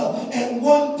 male and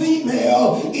 1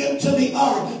 female into the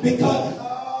ark. Because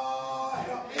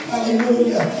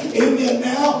hallelujah. Amen.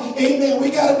 Now, amen,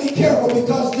 we got to be careful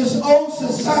because this old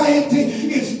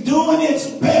society is doing its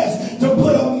best to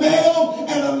put a male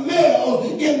and a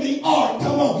male in the ark.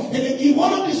 Come on. And if you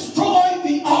want to destroy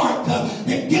the ark,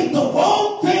 then get the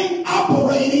wrong thing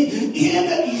operating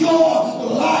in your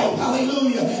life.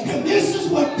 Hallelujah. And this is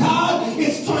what God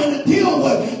is trying to deal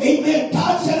with. Amen.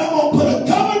 God said, I'm going to put a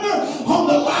governor on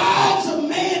the lives of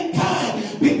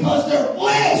mankind because their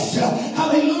flesh,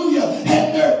 hallelujah,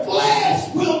 and their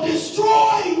flesh will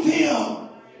destroy them.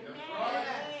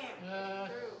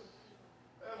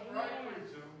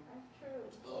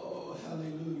 Oh,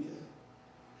 hallelujah.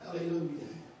 Hallelujah.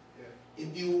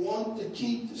 If you want to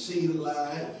keep the seed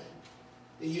alive,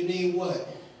 then you need what?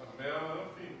 A male and a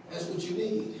female. That's what you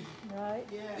need. Right.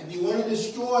 If you want to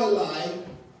destroy life,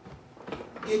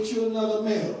 get you another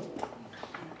male.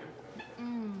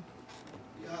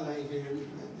 Y'all ain't hearing me.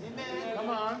 Amen. Come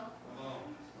on.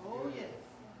 Oh, yes.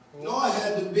 Noah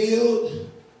had to build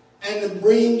and to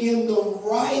bring in the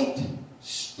right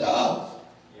stuff.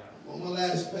 On my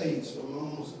last page, so I'm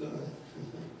almost done.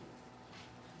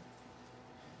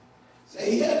 So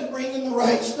he had to bring in the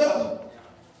right stuff.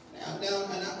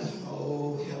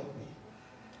 Oh, help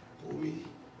me.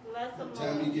 Boy,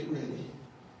 time you get ready.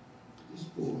 This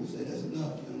boy say, that's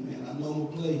enough, young man. I know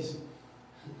my place.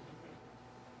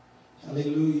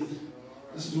 Hallelujah.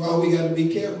 This is why we got to be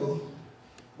careful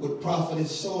with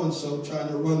prophetess so-and-so trying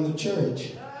to run the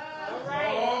church.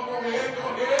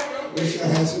 Wish I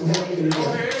had some help here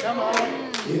today. Come on.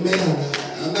 Amen.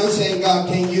 I'm not saying God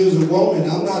can't use a woman.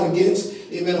 I'm not against,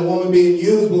 amen, a woman being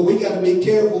used, but we got to be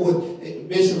careful with,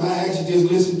 Bishop, I actually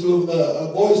just listened to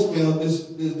a voicemail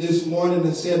this morning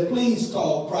that said, please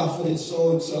call prophetess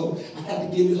so-and-so. I had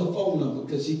to give you her phone number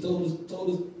because she told us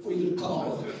for you to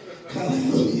call her.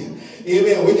 Hallelujah.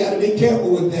 Amen. We got to be careful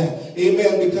with that.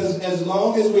 Amen. Because as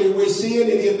long as we're seeing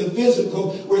it in the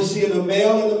physical, we're seeing a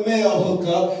male and a male hook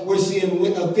up. We're seeing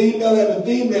a female and a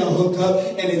female hook up.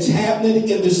 And it's happening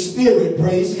in the spirit.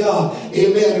 Praise God.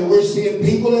 Amen. And we're seeing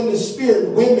people in the spirit,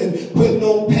 women putting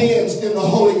on pants in the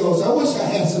Holy Ghost. I wish I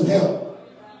had some help.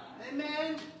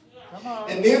 Amen. Come on.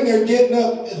 And then they're getting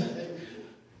up.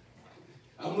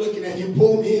 I'm looking at you,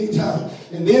 pull me anytime.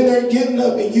 And then they're getting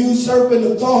up and usurping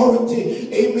authority.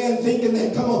 Amen. Thinking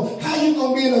that, come on, how you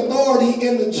going to be an authority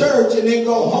in the church and then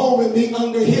go home and be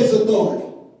under his authority?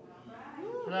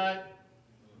 Right.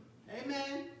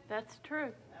 Amen. That's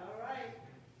true. All right.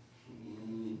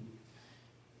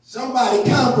 Somebody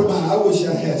compromise. I wish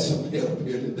I had some help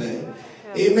here today.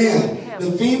 Amen.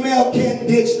 The female can't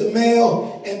ditch the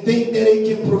male and think that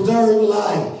it can preserve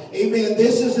life. Amen.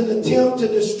 This is an attempt to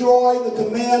destroy the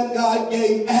command God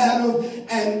gave Adam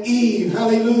and Eve.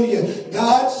 Hallelujah.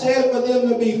 God said for them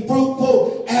to be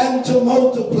fruitful and to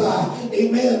multiply.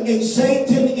 Amen. And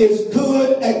Satan is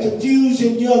good at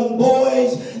confusing young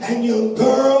boys and young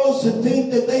girls to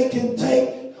think that they can take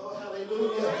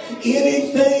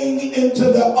anything into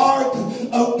the ark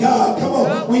of God. Come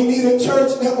on. We need a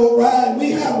church that will ride.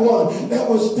 We have one that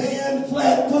will stand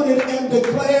flat-footed and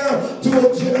declare to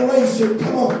a generation.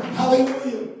 Come on.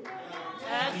 Hallelujah.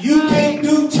 You can't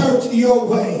do church your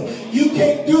way. You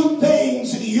can't do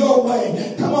things your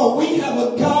way. Come on. We have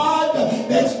a God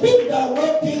that's been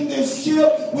directing this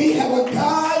ship. We have a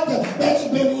God that's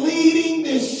been leading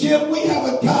this ship. We have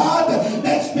a God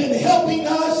that's been helping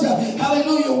us.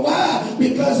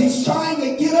 because he's trying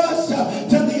to get us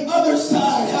to the other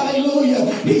side.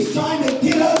 Hallelujah. He's trying to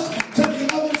get us to the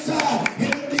other side.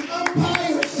 And if the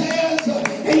umpire says,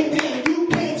 amen, you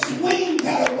can't swing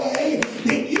that way,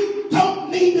 then you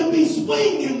don't need to be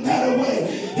swinging that way.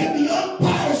 If the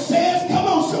umpire says, come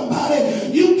on somebody,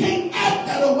 you can't act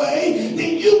that way,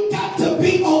 then you've got to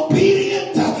be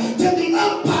obedient to the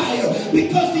umpire,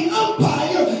 because the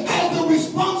umpire has the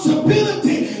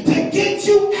responsibility to get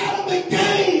you out of the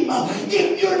game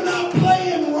if you're not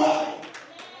playing right.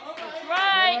 That's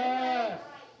right.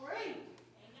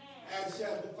 Acts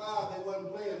chapter 5, they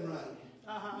wasn't playing right.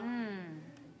 Uh-huh.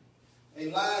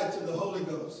 They lied to the Holy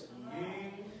Ghost.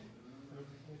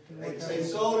 They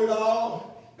sold it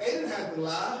all. They didn't have to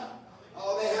lie.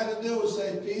 All they had to do was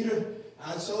say, Peter,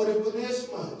 I sold it for this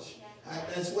much.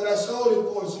 That's what I sold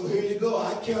it for, so here you go.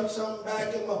 I kept something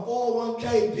back in my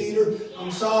 401k, Peter.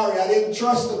 I'm sorry, I didn't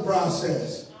trust the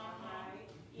process.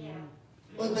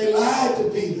 But they lied to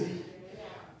Peter.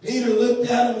 Peter looked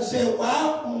at him and said,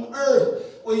 why on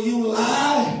earth will you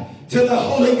lie to the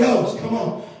Holy Ghost? Come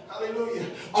on. Hallelujah.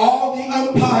 All the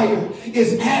umpire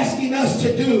is asking us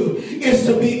to do is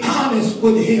to be honest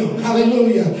with him.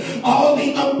 Hallelujah. All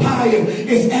the umpire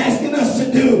is asking us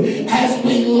to do as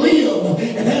we live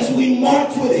and as we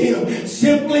march with him,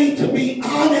 simply to be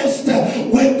honest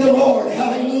with the Lord.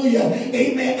 Hallelujah.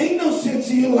 Amen. Ain't no sense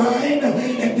in you lying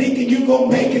and thinking you're going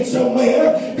to make it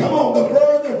somewhere. Come on.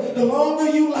 The longer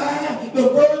you lie, the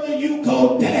further you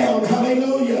go down.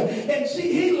 Hallelujah. And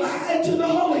see, he lied to the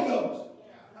Holy Ghost.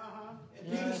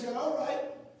 And Peter said, all right,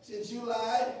 since you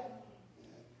lied,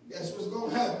 guess what's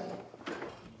going to happen?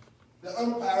 The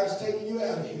umpire's taking you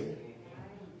out of here.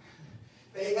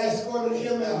 They escorted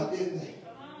him out, didn't they?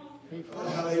 Oh,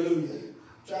 hallelujah. I'm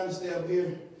trying to stay up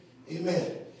here.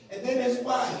 Amen. And then his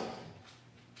wife.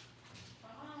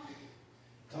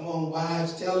 Come on,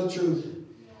 wives, tell the truth.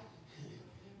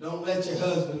 Don't let your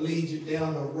husband lead you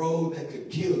down a road that could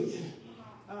kill you.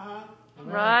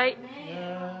 Right.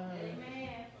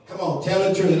 Come on, tell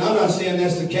the truth. And I'm not saying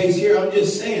that's the case here. I'm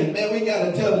just saying, man, we got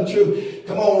to tell the truth.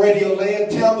 Come on, Radio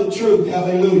Land, tell the truth.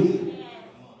 Hallelujah.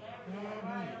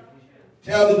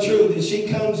 Tell the truth. And she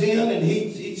comes in and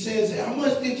he says, how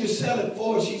much did you sell it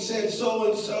for? She said, so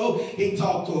and so. He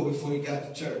talked to her before he got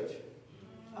to church.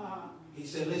 He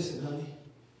said, listen, honey,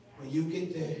 when you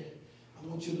get there, I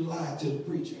want you to lie to the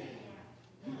preacher.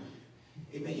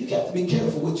 Amen. You got to be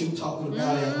careful what you're talking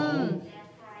about at home.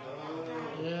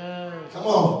 Come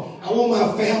on. I want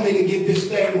my family to get this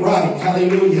thing right.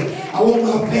 Hallelujah. I want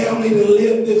my family to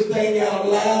live this thing out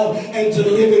loud and to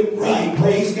live it right.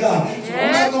 Praise God. So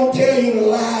I'm not going to tell you to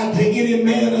lie to any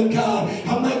man of God.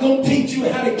 I'm not going to teach you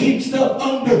how to keep stuff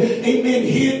under, amen,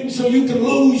 hidden so you can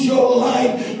lose your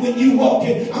life when you walk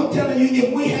in. I'm telling you,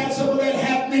 if we had some of that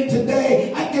happening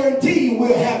today, I guarantee you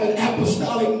we'll have an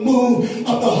apostolic move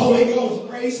of the Holy Ghost.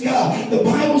 Praise God. The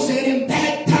Bible said in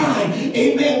that time,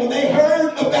 amen, when they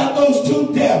heard about those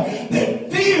two deaths,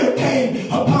 that fear came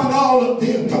upon all of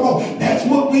them. Come on. That's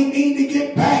what we need to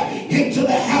get back into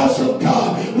the house of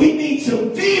God. We need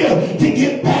some fear to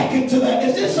get back into that.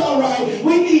 Is this all right?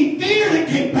 We need fear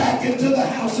to get back into the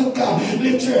house of God.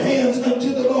 Lift your hands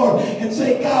unto the Lord and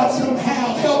say, God,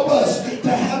 somehow help us to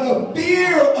have a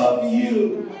fear of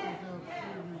you.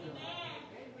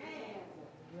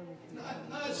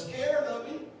 Not scared of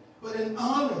him, but an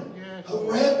honor, a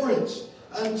reverence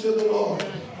unto the Lord.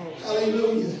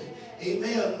 Hallelujah.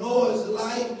 Amen. Noah's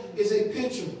life is a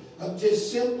picture of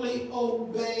just simply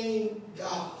obeying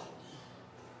God.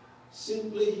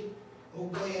 Simply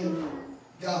obeying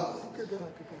God.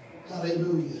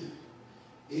 Hallelujah.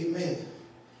 Amen.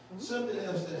 Something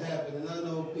else that happened, and I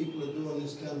know people are doing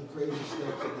this kind of crazy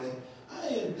stuff today. I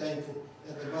am thankful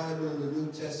that the Bible in the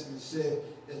New Testament said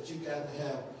that you got to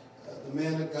have the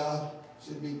man of God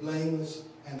should be blameless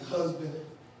and husband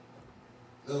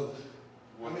of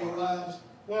how many wives?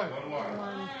 One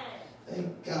wife.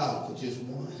 Thank God for just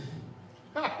one.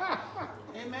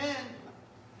 Amen.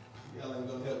 Y'all ain't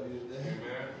gonna help me today.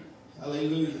 Amen.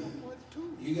 Hallelujah.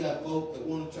 You got folk that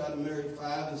want to try to marry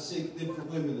 5 and 6 different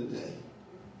women today.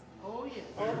 Oh, yeah.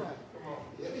 All right. Come on.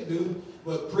 Yeah, they do.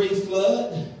 But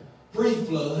pre-flood,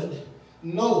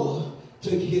 Noah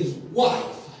took his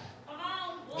wife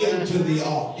into the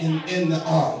ark, in the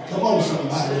ark. Come on,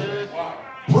 somebody.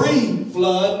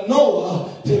 Pre-flood, Noah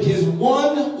took his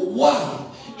one wife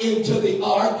into the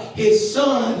ark. His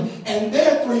son and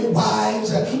their 3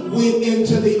 wives went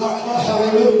into the ark.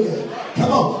 Hallelujah.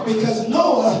 Come on, because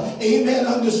Noah, amen,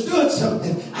 understood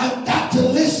something. I've got to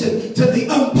listen to the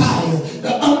umpire.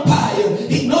 The umpire,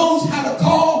 he knows how to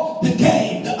call the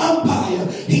game. The umpire,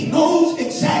 he knows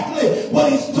exactly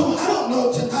what he's doing. I don't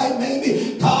know tonight, maybe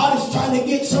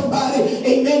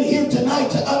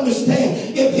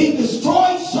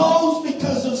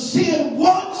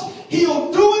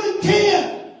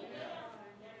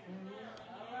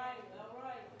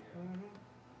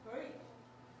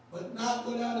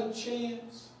not without a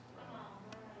chance,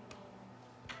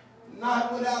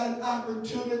 not without an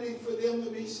opportunity for them to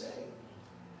be saved.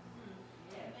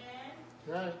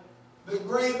 Right. The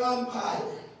great umpire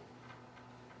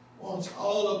wants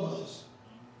all of us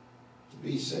to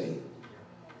be saved.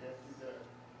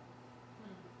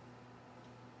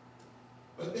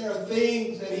 But there are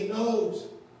things that he knows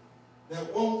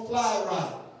that won't fly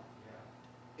right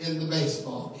in the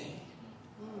baseball game.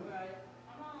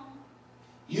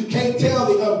 You can't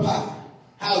tell the umpire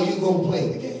how you're going to play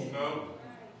the game. No.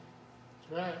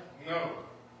 Right. No.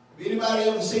 Have anybody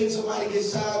ever seen somebody get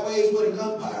sideways with an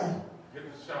umpire? Get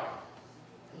the shot.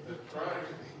 That's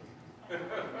right.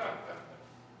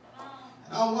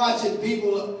 I'm watching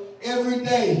people every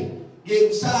day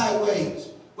getting sideways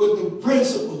with the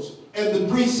principles and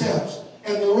the precepts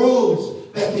and the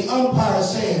rules that the umpire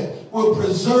said will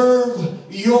preserve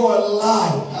your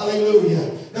life.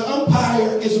 Hallelujah. The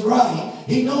umpire is right.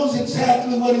 He knows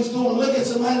exactly what he's doing. Look at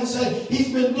somebody and say,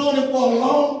 he's been doing it for a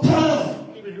long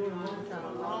time. He's been doing it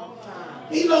a long time.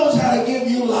 He knows how to give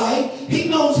you life. He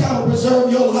knows how to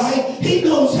preserve your life. He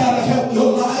knows how to help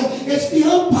your life. It's the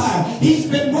umpire. He's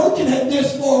been working at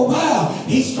this for a while.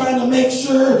 He's trying to make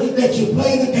sure that you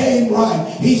play the game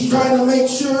right. He's trying to make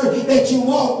sure that you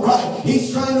walk right.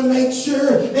 He's trying to make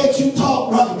sure that you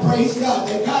talk right. Praise God.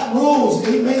 They got rules.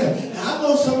 Amen. And I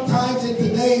know sometimes in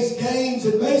today's games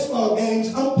and baseball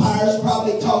games, umpires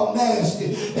probably talk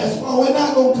nasty. That's why we're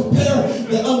not going to compare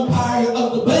the umpire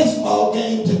of the baseball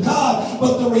game to God.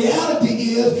 But the reality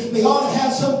is they ought to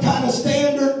have some kind of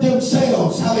standard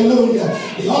themselves. Hallelujah.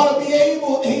 They ought to be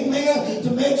able, amen,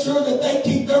 to make sure that they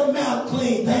keep their mouth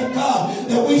clean. Thank God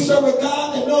that we serve a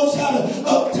God that knows how to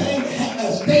obtain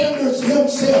standards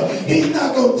himself. He's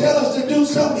not going to tell us to do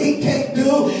something he can't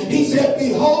do. He said,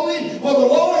 be holy, for the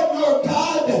Lord your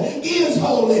God is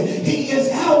holy. He is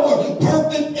our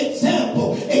perfect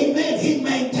example. Amen. He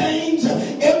maintains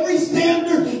every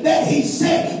standard that he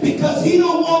set because he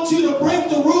don't want you to break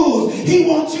the rules. He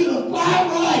wants you to fly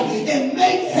right and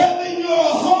make heaven your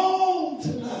home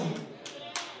tonight.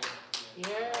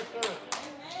 Yes, sir.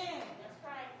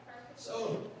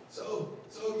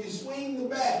 So you swing the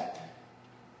bat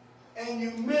and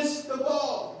you miss the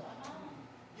ball.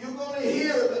 You're going to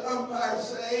hear the umpire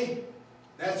say,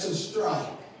 that's a strike.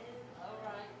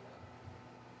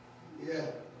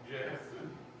 Yeah. Yes.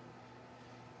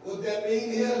 What that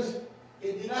means is,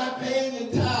 if you're not paying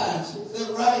your tithes, is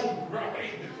that right? Right.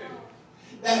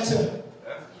 That's a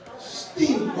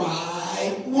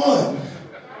strike one.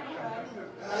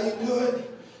 How you doing?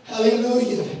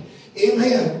 Hallelujah.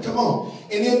 Amen. Come on.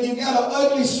 And if you got an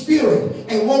ugly spirit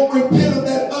and won't repent of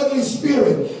that ugly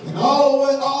spirit, and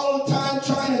all the time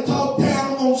trying to talk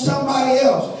down on somebody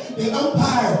else, the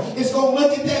umpire is going to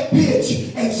look at that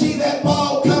pitch and see that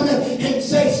ball coming and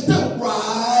say,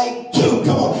 strike two.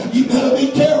 Come on. You better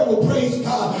be careful, praise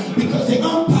God, because the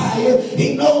umpire,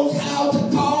 he knows how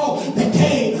to call the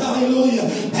game. Hallelujah.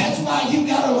 That's why you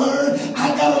got to learn.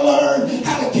 I got to learn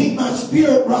how to keep my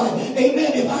spirit right.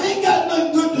 Amen. If I ain't got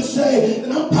nothing good to say,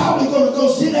 then I'm probably going to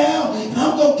go sit down and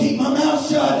I'm going to keep my mouth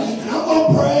shut and I'm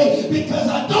going to pray because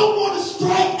I don't want to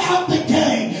strike out the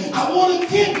game. I want to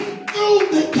get through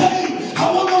the game.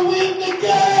 I want to win the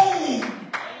game.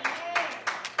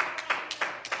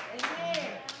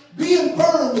 Being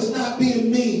firm is not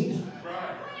being mean.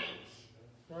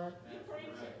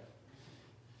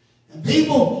 And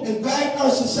people, in fact,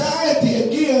 our society,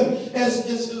 again,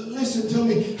 listen to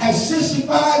me, has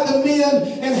sissified the men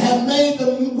and have made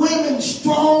the women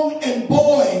strong and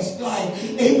boys-like.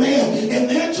 Amen. And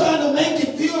they're trying to make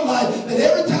it feel like that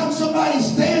every time somebody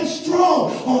stands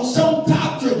strong on some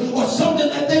doctrine or something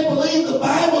that they believe the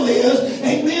Bible is,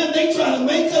 amen, they try to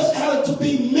make us out to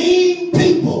be mean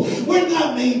people. We're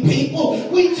not mean people.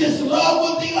 We just love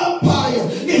what the umpire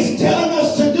is telling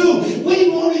us to do. We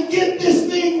want to get this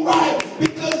thing right,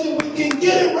 because if we can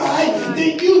get it right,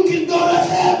 then you can go to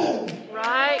heaven.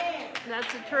 Right?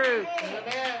 That's the truth.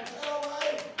 Amen. Is that all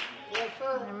right? Yes,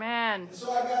 sir. Amen.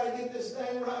 So I got to get this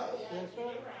thing right. Yes,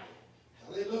 sir.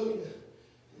 Hallelujah.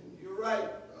 And you're right,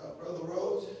 Brother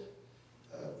Rose.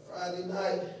 Friday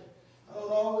night, I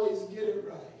don't always get it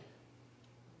right.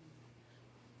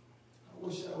 I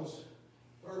wish I was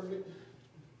perfect.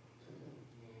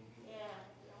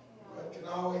 But I can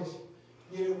always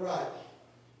get it right.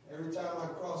 Every time I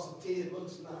cross the T, it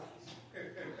looks nice.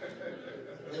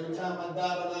 Every time I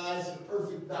dot an I, it's a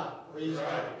perfect dot. Praise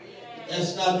God.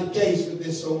 That's not the case with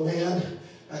this old man.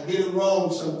 I get it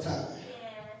wrong sometimes.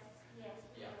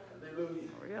 Hallelujah.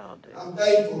 We all do. I'm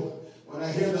thankful when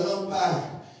I hear the umpire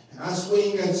and I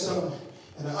swing at something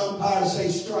and the umpire say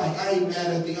strike. I ain't mad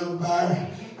at the umpire.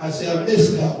 I say I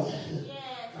missed that one.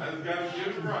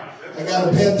 I got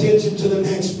to pay attention to the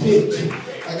next pitch.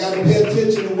 I got to pay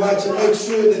attention and watch and make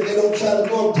sure that they don't try to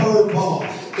throw a curveball.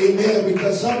 Amen.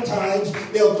 Because sometimes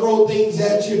they'll throw things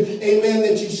at you, amen,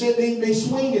 that you shouldn't even be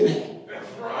swinging at. That's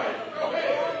right.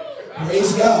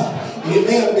 Praise God.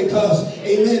 Amen. Because,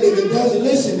 amen, if it doesn't,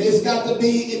 listen, it's got to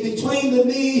be in between the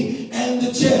knee and the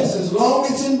chest. As long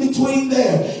as it's in between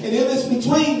there. And if it's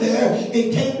between there,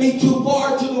 it can't be too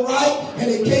far to the right and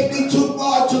it can't be too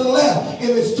far to the left. If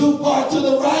it's too far to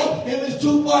the right, if it's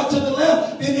too far to the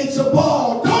left, then it's a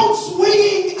ball. Don't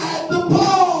swing at the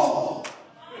ball.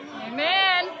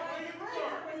 Amen.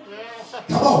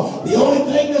 Come on. The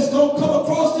only thing that's going to come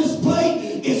across this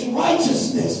plate is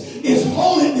righteousness, is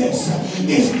holiness,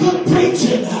 is good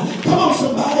preaching. Come on,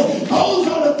 somebody. Those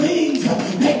are the things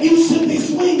that you should be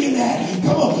swinging at.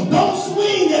 Come on. Don't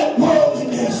swing at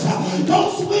worldliness.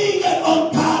 Don't swing at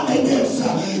ungodliness.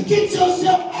 Get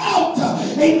yourself out,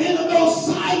 amen, of those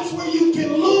sites where you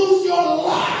can lose your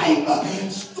life.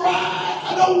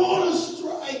 I don't want to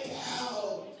strike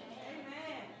out.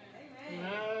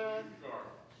 Amen.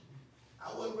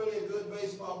 I wasn't really a good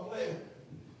baseball player.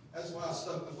 That's why I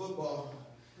stuck to football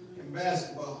and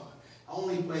basketball. I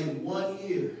only played 1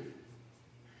 year.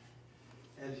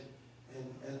 And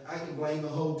I can blame the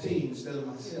whole team instead of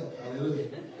myself. Hallelujah.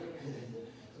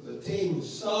 The team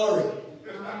was sorry.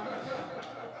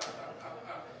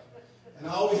 And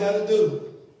all we had to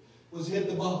do was hit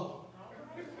the ball.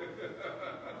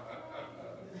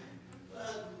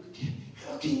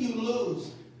 How can you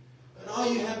lose? And all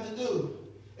you have to do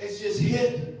is just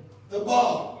hit the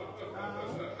ball.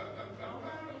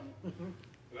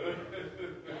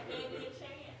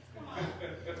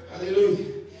 Hallelujah.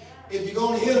 If you're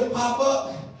going to hit a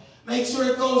pop-up, make sure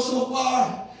it goes so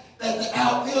far that the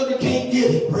outfielder can't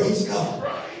get it. Praise God.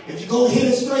 If you're going to hit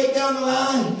it straight down the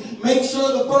line, make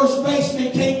sure the first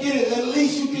baseman can't get it. At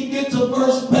least you can get to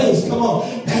first base. Come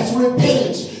on. That's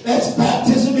repentance. That's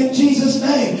baptism in Jesus'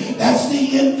 name. That's the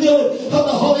infilling of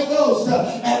the Holy Ghost.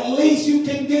 At least you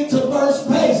can get to first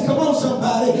base. Come on,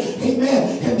 somebody.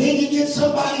 Amen. And then you get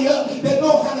somebody up that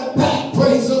know how to bat.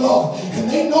 Praise the Lord. And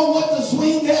they know what to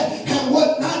swing at and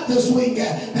what not to swing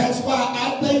at. That's why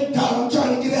I thank God. I'm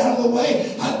trying to get out of the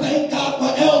way. I thank God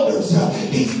for elders.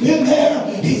 He's been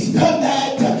there. He's done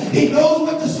that. He knows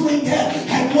what to swing at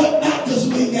and what not to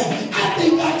swing at. I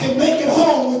think I can make it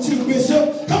home with you,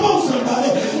 Bishop. Come on, somebody.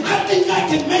 I think I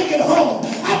can make it home.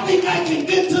 I think I can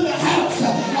get to the house.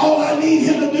 All I need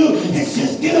him to do is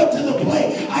just get up to the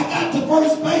plate. I got to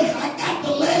first base. I got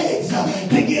the legs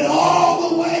to get all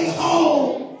the way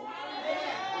home.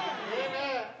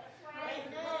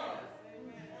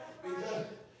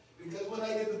 Because when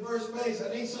I get to first base,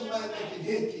 I need somebody that can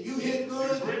hit. Can you hit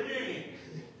good?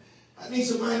 I need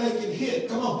somebody that can hit.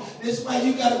 Come on. This is why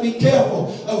you got to be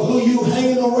careful of who you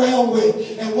hanging around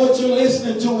with and what you're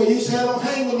listening to. When you say, I don't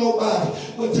hang with nobody.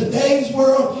 With today's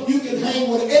world, you can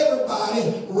hang with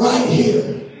everybody right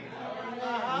here.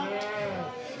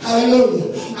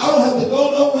 Hallelujah. I don't have to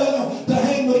go nowhere to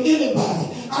hang with anybody.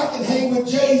 I can hang with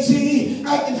Jay-Z.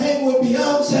 I can hang with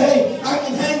Beyonce. I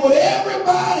can hang with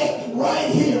everybody right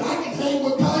here. I can hang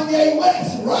with Kanye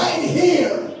West right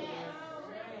here.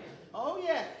 Oh,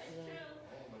 yeah.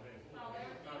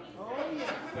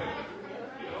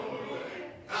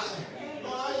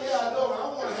 Oh, yeah. I don't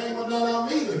want to hang with none of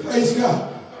them either. Praise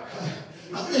God.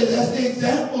 I mean, that's the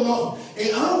example, though.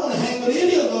 And I don't want to hang with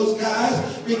any of those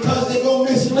guys because they're going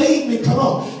to mislead me. Come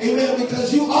on. Amen.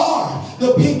 Because you are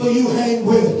the people you hang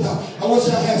with. I wish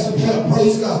I had some help.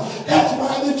 Praise God. That's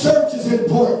why the church is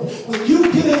important. When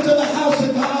you get into the house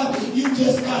of God, you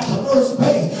just got to first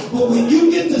base. But when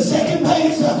you get to second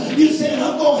base, you said,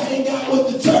 I'm going to hang out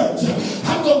with the church.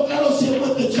 I'm going to fellowship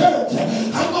with the church.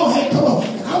 I'm going to hang, come on.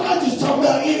 I'm not just talking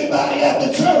about anybody at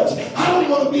the church. I don't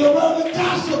want to be around the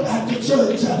gossip at the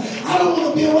church. I don't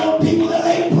want to be around people that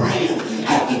ain't praying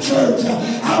at the church.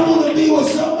 I want to be with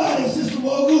somebody, Sister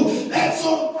Wogu, that's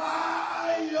on fire.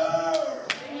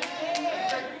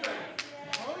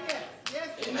 Oh, yes.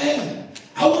 Yes. Amen.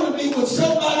 I want to be with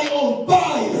somebody on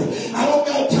fire. I don't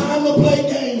got time to play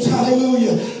games.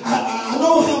 Hallelujah. I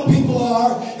know how people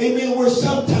are. Amen. We're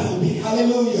sometimes,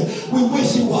 hallelujah, we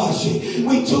wishy-washy.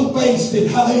 We two-faced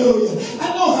it. Hallelujah.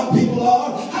 I know how people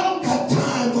are. I don't got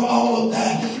time for all of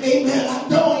that. Amen. I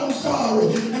don't. I'm sorry.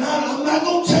 And I'm not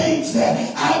going to change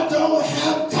that. I don't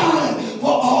have time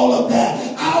for all of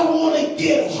that. I want to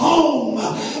get home.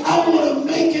 I want to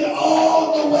make it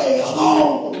all the way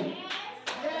home.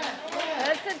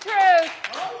 That's the truth.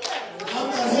 I'm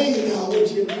not hanging out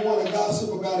with you if you want to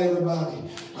gossip about everybody.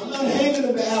 I'm not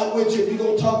hanging out with you if you're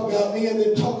going to talk about me and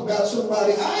then talk about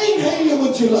somebody. I ain't hanging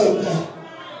with you like that.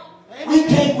 We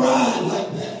can't ride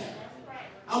like that.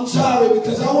 I'm sorry,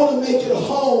 because I want to make it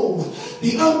home.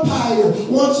 The umpire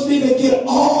wants me to get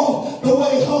all the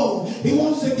way home. He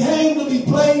wants the game to be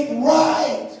played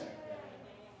right.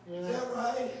 Is that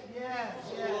right? Yes.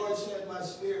 The Lord said, my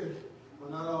spirit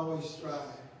will not always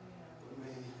strive with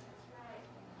me.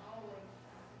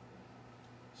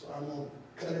 So I'm going to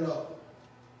cut it off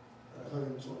at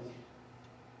 120.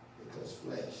 Because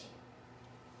flesh,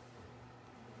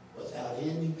 without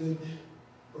any good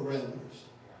parameters,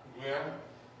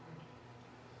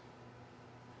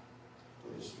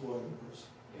 will destroy the person.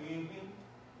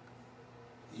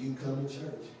 You can come to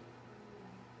church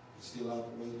and still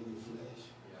operate in your flesh.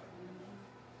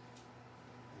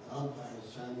 And the umpire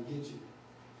is trying to get you.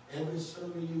 Every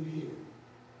sermon you hear,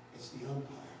 it's the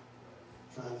umpire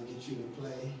trying to get you to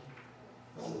play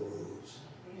by the rules.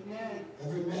 Amen.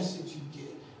 Every message you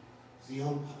get is the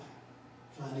umpire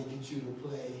trying to get you to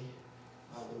play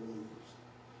by the rules.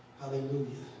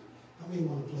 Hallelujah. How many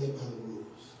want to play by the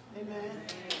rules? Amen.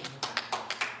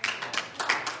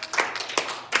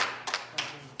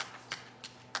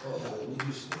 Oh, hallelujah.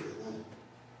 You stay, huh?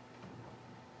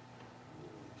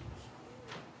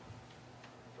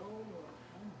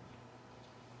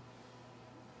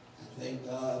 I thank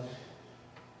God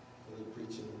for the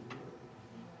preaching of the word.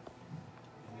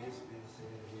 And it's been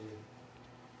said here,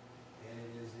 and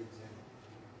it is the example.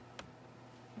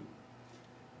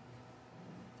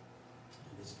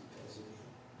 And it's because of him.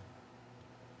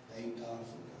 Thank God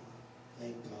for God.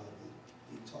 Thank God that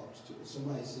he talks to us.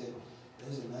 Somebody said,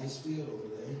 there's a nice field over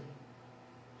there.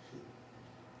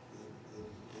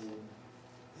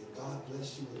 And God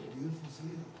blessed you with a beautiful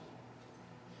field.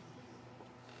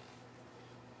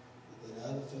 But the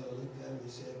other fellow looked at him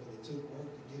and said, but it took work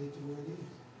to get it to where it is.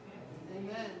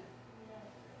 Amen.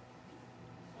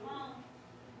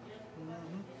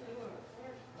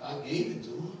 I gave it to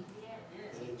him,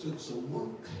 but it took some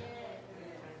work.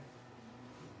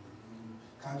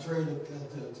 Contrary to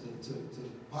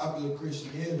popular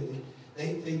Christianity,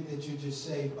 they think that you're just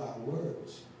saved by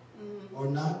words or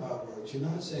not by words. You're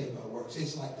not saved by works.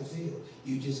 It's like the field.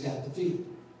 You just got the field.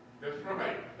 That's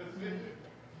right.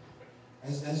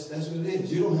 That's it. That's what it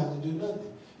is. You don't have to do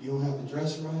nothing. You don't have to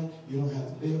dress right. You don't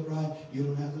have to live right. You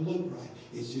don't have to look right.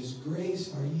 It's just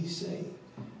grace are ye saved.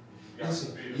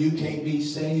 Listen, you can't be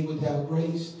saved without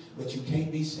grace, but you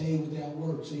can't be saved without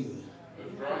works either.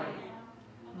 That's right.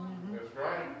 That's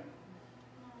right.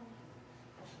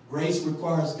 Grace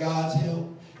requires God's help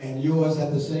and yours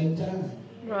at the same time.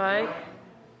 Right.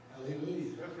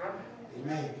 Hallelujah. That's right.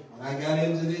 Amen. When I got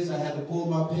into this, I had to pull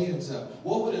my pants up.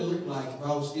 What would it look like if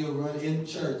I was still running in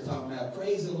church talking about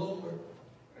praise the Lord?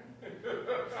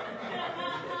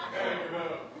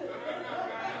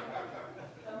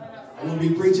 I wouldn't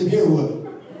be preaching here, would it?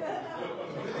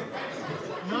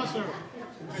 No, sir.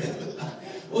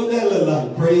 What would that look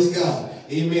like? Praise God.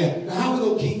 Amen. Now, how are we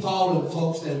going to keep following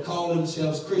folks that call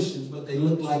themselves Christians, but they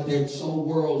look like they're so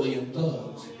worldly and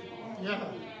thugs? Yeah.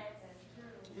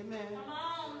 Amen.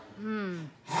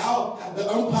 How the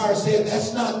umpire said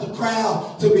that's not the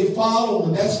crowd to be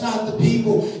following. That's not the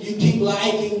people you keep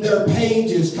liking their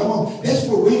pages. Come on. That's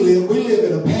where we live. We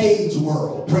live in a page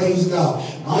world. Praise God.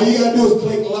 All you got to do is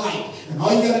click like. And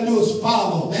all you got to do is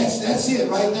follow. That's it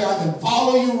right there. I can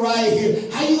follow you right here.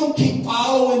 How you going to keep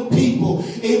following people,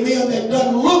 amen, that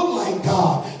doesn't look like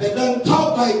God, that doesn't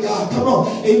talk like God? Come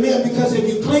on, amen, because if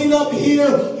you clean up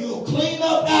here, you'll clean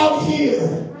up out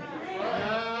here.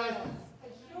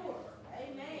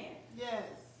 Yes.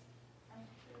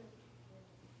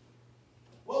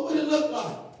 What would it look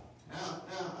like? Now,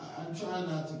 I'm trying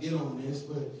not to get on this,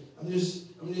 but I'm just,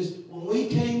 when we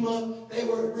came up, they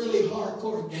were really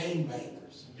hardcore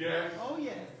gangbangers. Yes. Oh,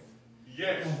 yes.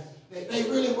 Yes. They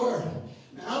really were.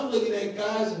 Now, I'm looking at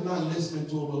guys, I'm not listening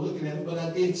to them or looking at them, but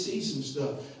I did see some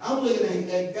stuff. I'm looking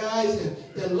at guys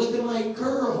that are looking like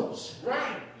girls.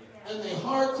 Right. And they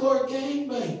hardcore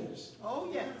gangbangers. Oh,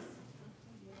 yes.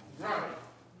 Right.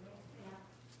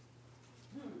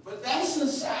 But that's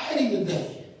society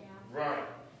today. Right.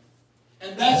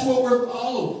 And that's what we're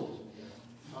following.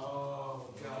 Oh,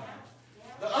 God.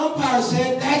 The umpire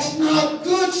said that's not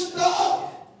good stuff.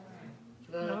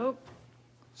 Nope.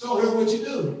 So here's what you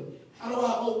do. How do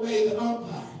I obey the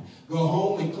umpire? Go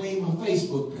home and clean my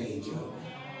Facebook page up.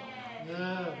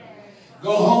 Yeah.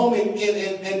 Go home and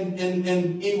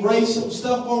erase some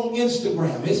stuff on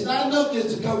Instagram. It's not enough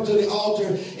just to come to the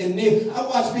altar and kneel. I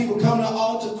watch people come to the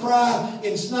altar cry.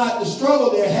 It's not the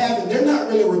struggle they're having. They're not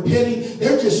really repenting.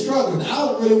 They're just struggling. I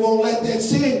don't really want to let that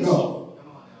sin go.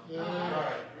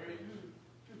 Yeah.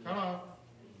 Come on.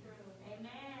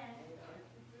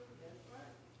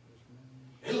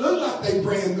 It looks like they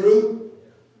praying through.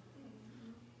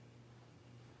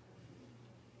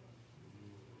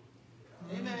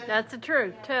 That's the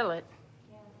truth. Tell it.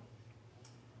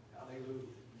 Hallelujah.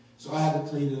 So I had to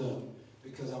clean it up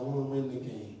because I want to win the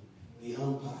game. The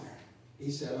umpire, he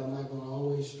said, I'm not going to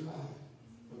always strive.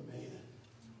 But man,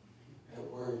 that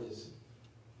word is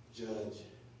judge,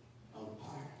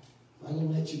 umpire. I'm not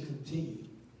going to let you continue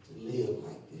to live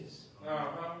like this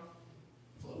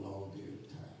for a long period of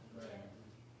time. Right.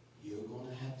 You're going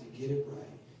to have to get it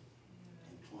right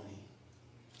in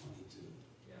 2022.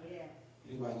 Yeah.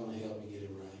 Anybody going to help me get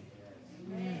it right?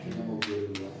 I think I'm going to get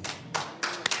it right.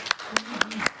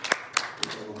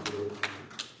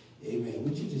 Amen.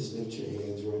 Would you just lift your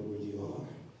hands right where you are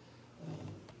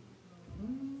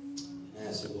and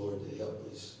ask the Lord to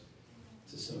help us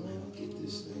to somehow get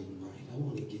this thing right. I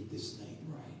want to get this thing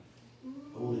right.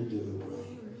 I want to do it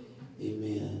right.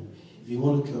 Amen. If you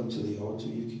want to come to the altar,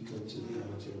 you can come to the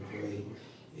altar and pray.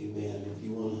 Amen. If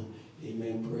you want to,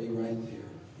 amen, pray right there.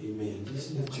 Amen.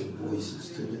 Just lift your voices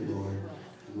to the Lord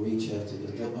and reach out to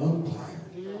them. The umpire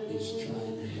is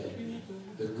trying to help you.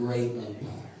 The great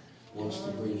umpire wants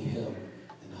to bring help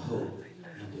and hope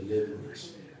and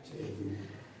deliverance to everyone else.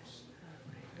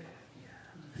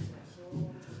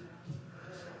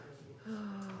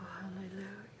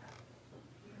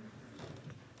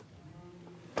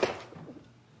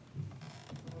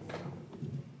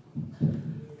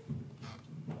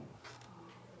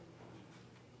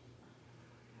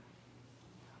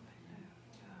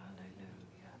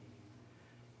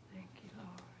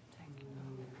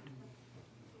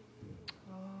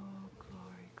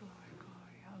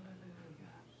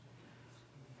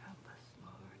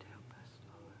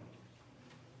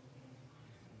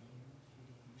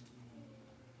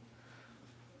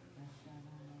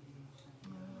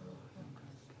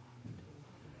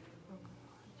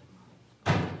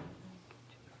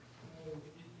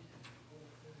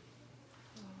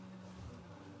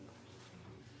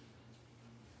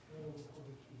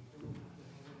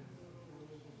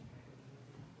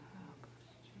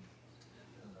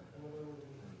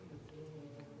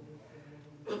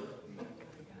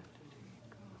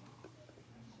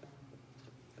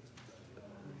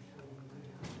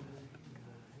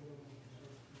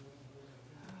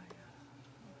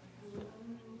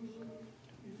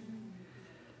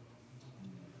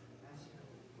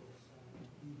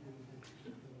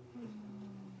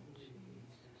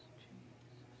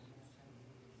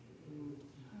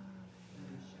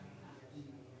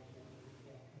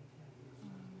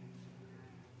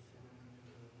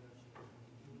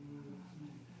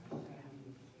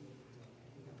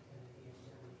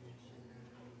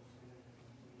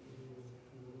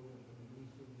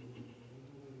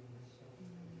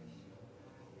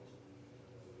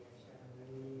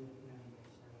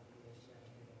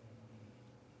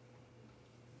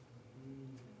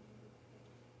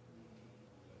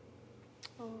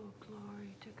 Oh,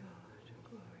 glory to God.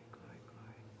 Glory, glory,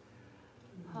 glory.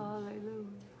 Hallelujah.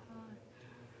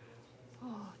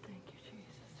 Oh, thank you,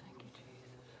 Jesus. Thank you,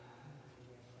 Jesus.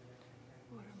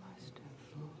 Order my steps,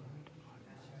 Lord. Order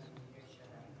my steps.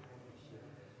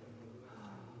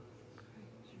 Oh,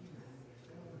 praise you.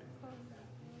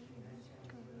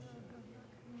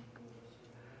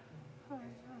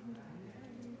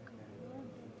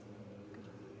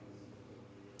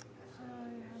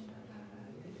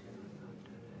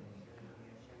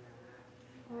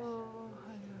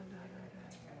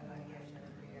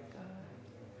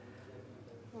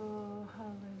 Oh,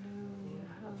 hallelujah,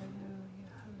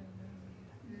 hallelujah,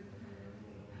 hallelujah.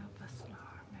 Help us,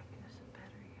 Lord, make this a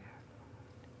better year, Lord.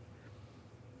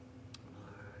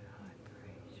 I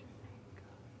praise your name,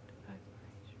 God. I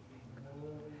praise your name, God.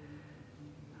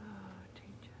 Oh,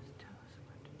 teach us, tell us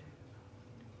what to do,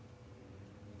 Lord.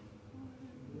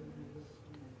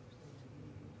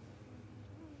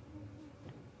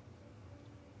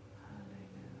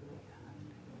 Hallelujah,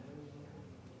 hallelujah.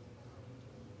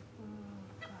 Oh,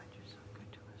 God, you're so good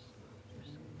to us, Lord. You're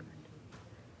so good.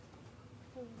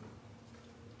 Oh,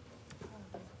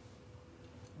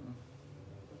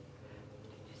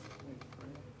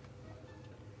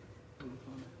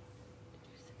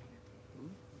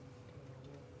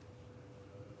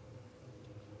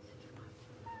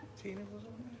 Tina was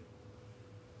on there?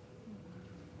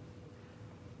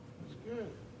 That's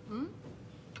good. Hmm?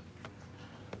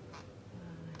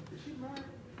 Is she married?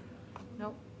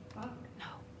 Nope. Huh? No.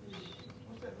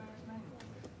 What's that last name?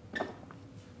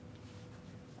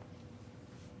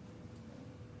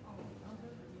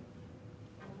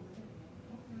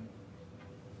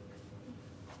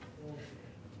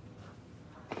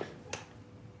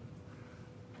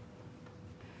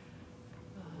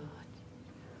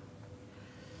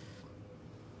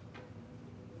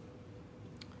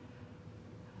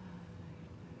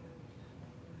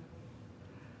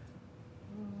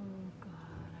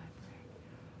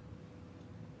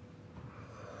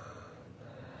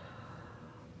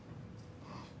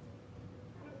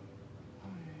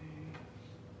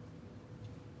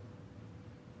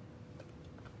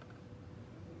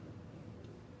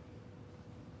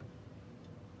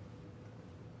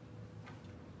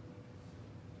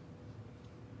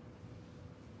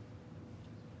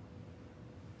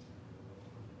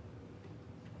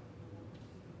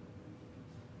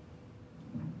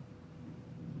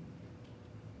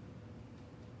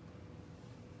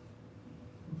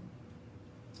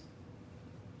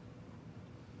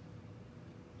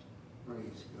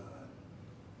 Praise God.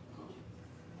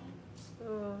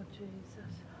 Oh,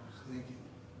 Jesus. I was thinking,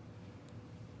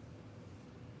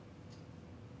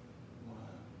 wow.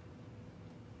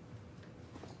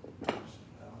 I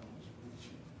was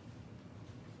preaching.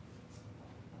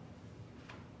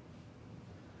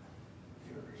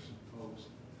 There are some folks,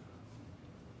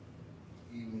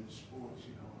 even in sports,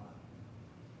 you know,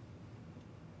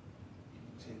 you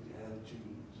can take the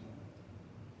attitudes.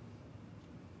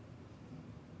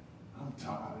 I'm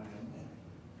tired of them,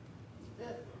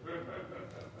 man.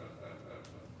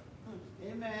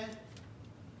 Amen.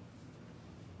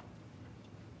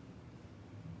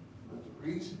 But the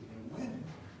reason they're winning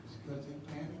is because they're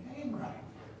playing the game right.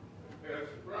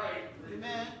 That's right.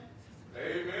 Amen.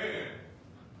 Amen.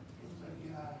 It's like,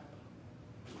 yeah,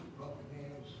 the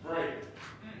Buccaneers. Right.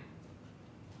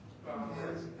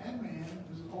 That man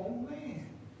is an old man.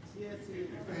 Yes, he is.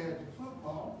 Compared to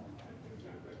football,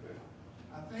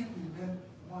 I think he's been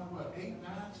won, what, 8,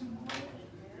 9 Super Bowls?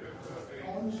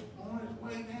 On his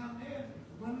way down there,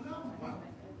 win another one.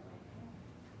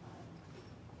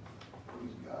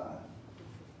 Praise God.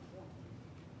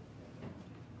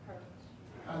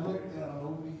 I looked down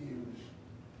over the years,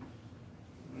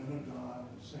 men of God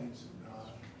and saints of God,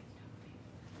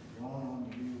 going on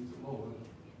to be with the Lord,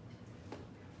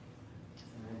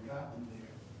 and what got them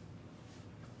there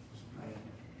was playing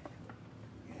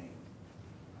the game.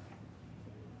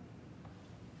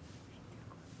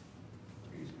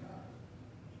 Praise God.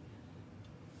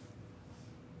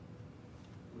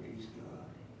 Praise God.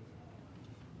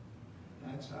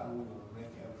 That's how we're going to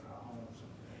make heaven our home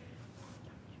someday.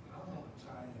 But I want to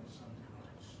tie in something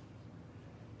else.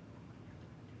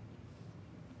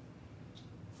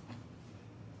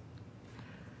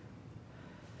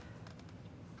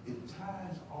 It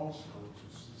ties also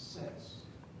to success.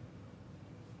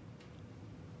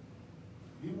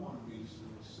 If you want to be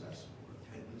successful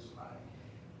in this life,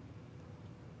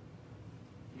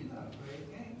 you got to play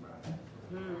a game right.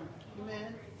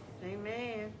 Amen.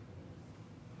 Amen.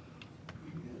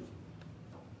 You do.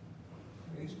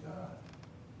 Praise God.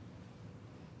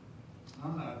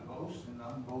 I'm not boasting,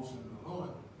 I'm boasting the Lord.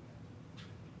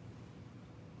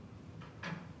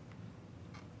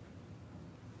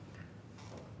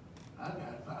 I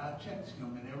got 5 checks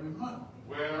coming every month.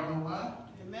 You know Well, why?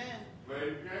 Amen. play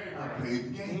the game I right. played the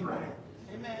game right.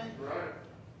 Amen. Right.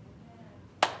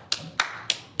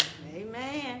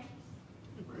 Amen.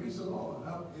 Praise the Lord.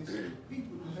 Now, it's,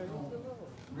 people just don't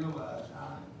realize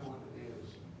how important it is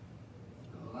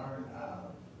to learn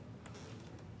how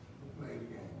to play the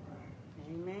game right.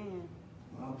 Amen.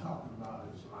 What I'm talking about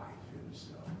is life in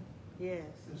itself. Yes.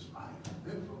 This life,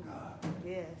 live for God.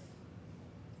 Yes.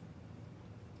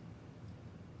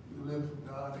 You live for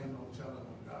God, ain't no telling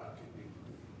what God can do for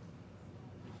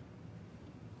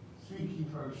you. Seek ye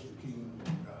first the kingdom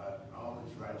of God and all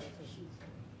his righteousness.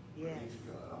 Yes. Praise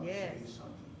God. I'm Yes. gonna tell you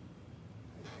something.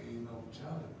 There ain't no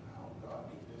telling how God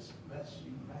can just bless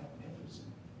you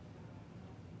magnificent.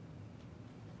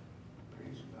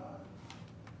 Praise God.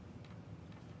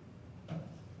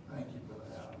 Thank you,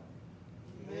 Brother Allen.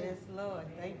 Yes, Lord.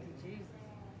 Thank you,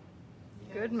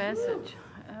 Jesus. Good message.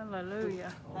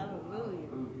 Hallelujah. Oh, Hallelujah.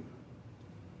 Hallelujah.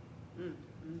 Mm,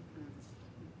 mm, mm.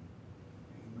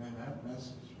 Amen. That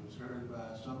message was heard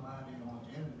by somebody on the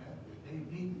internet that they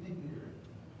needed to hear it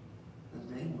because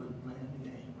they weren't playing the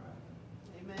game right.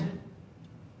 Amen.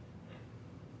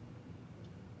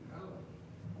 No.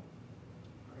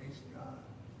 Praise God.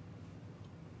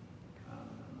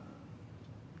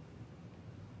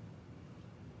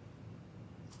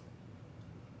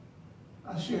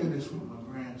 I shared this with my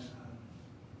grandson.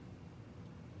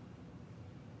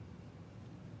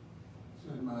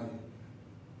 Said my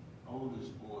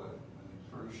oldest boy, in his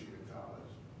first year of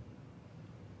college,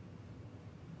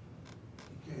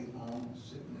 he came home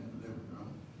sitting in the living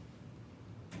room.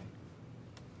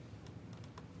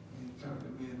 And he turned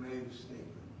to me and made a statement.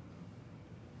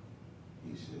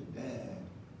 He said, Dad,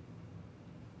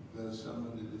 because some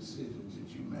of the decisions that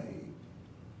you made,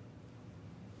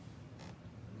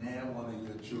 now one of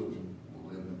your children will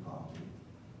live in poverty.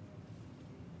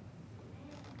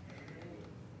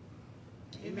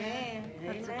 Amen.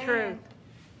 That's the Amen. truth.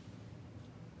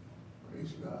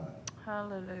 Praise God.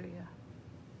 Hallelujah.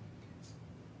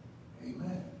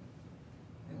 Amen.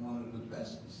 And one of the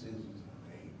best decisions I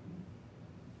made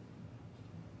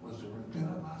was to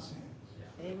repent of my sins.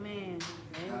 Amen.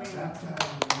 Got Amen.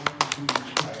 baptized in the name of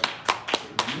Jesus Christ. for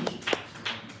the remission of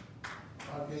sins.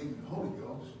 God gave me the Holy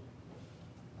Ghost.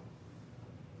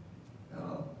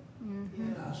 Hello?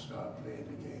 And I started playing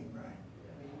the game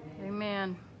right.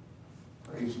 Amen.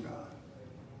 Praise God.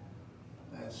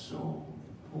 That's so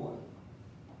important.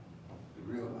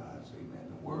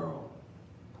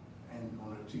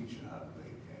 teach you how to play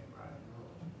the game, right?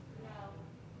 No.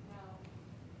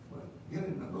 But get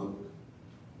in the book.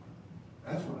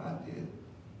 That's what I did.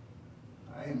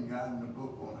 I even got in the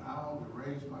book on how to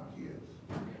raise my kids.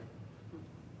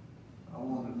 I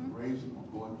wanted to raise them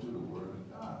according to the Word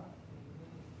of God.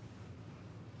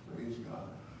 Praise God.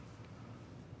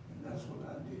 And that's what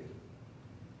I did.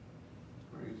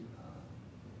 Praise God.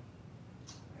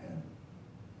 And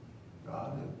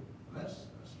God has blessed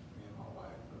us, me and my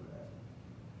wife, for that.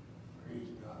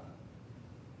 Praise God.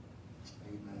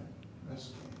 Amen. Let's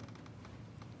stand.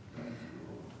 Thank you,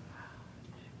 Lord.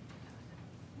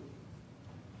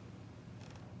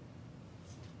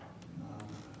 Now,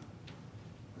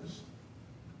 let's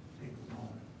take a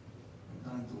moment and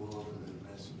thank the Lord for this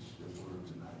message, this word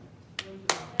tonight.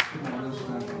 Come on, let's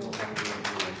thank the Lord. Thank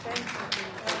you for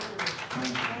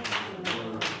the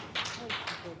word.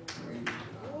 Praise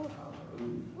God.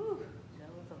 Hallelujah.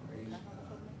 Praise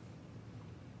God.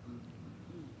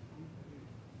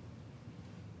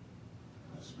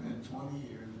 I spent 20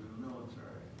 years in the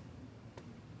military.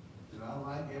 Did I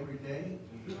like every day?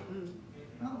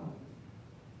 No.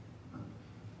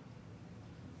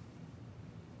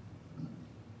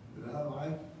 Did I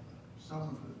like some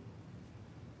of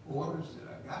the orders that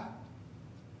I got?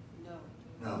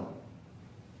 No.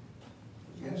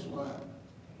 But guess what?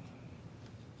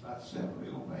 I simply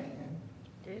obeying.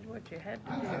 Did what you had I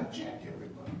gotta check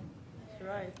everybody. That's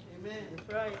right. Amen.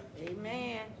 That's right.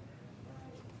 Amen.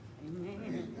 Praise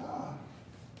Amen. God.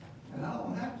 And I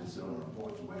don't have to sit on the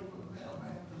porch and wait for the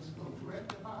mailman. Just go direct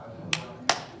deposit.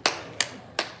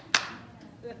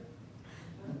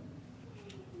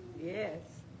 Yes.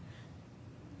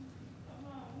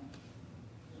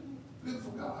 Live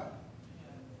for God.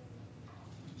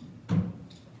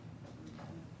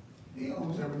 He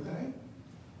owns everything.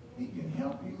 He can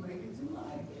help you make it through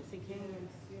life. Yes, he can.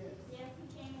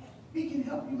 He can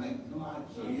help you make it through life.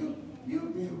 So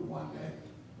you'll be able one day.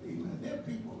 Amen. There are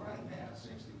people right now,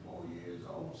 64 years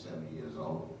old, 70 years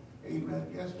old. Amen.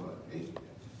 Guess what?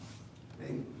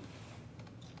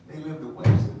 They lived a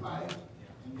wasted life,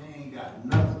 and they ain't got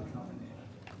nothing coming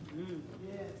in.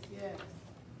 Yes, yes.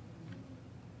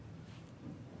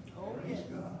 Oh, Praise yes.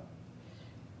 God.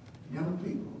 Young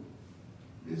people,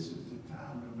 this is the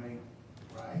time to make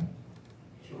right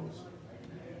choices.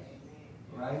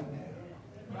 Right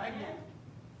now. Right now.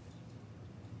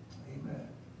 Amen.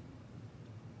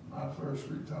 My first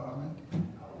retirement, I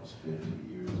was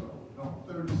 50 years old. No,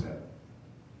 37.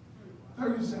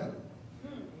 37.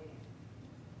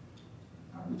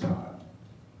 I retired.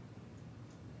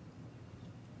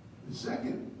 The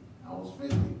second, I was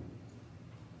 50.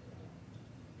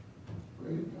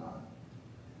 Praise God.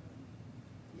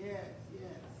 Yes,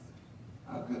 yes.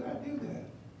 How could I do that?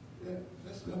 Yeah,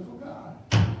 let's live for God.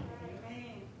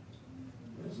 Amen.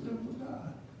 Let's live for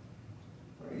God.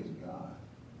 Praise God.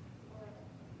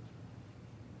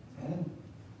 And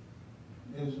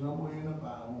there's nowhere in the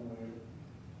Bible where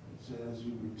it says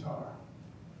you retire.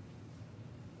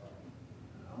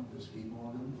 I'm just keep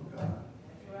on living for God.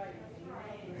 That's right.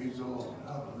 Amen. Praise the Lord.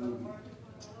 Hallelujah.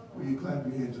 Will you clap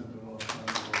your hands unto the Lord? Thank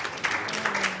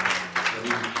the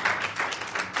Lord.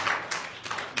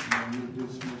 Amen. You're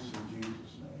dismissed.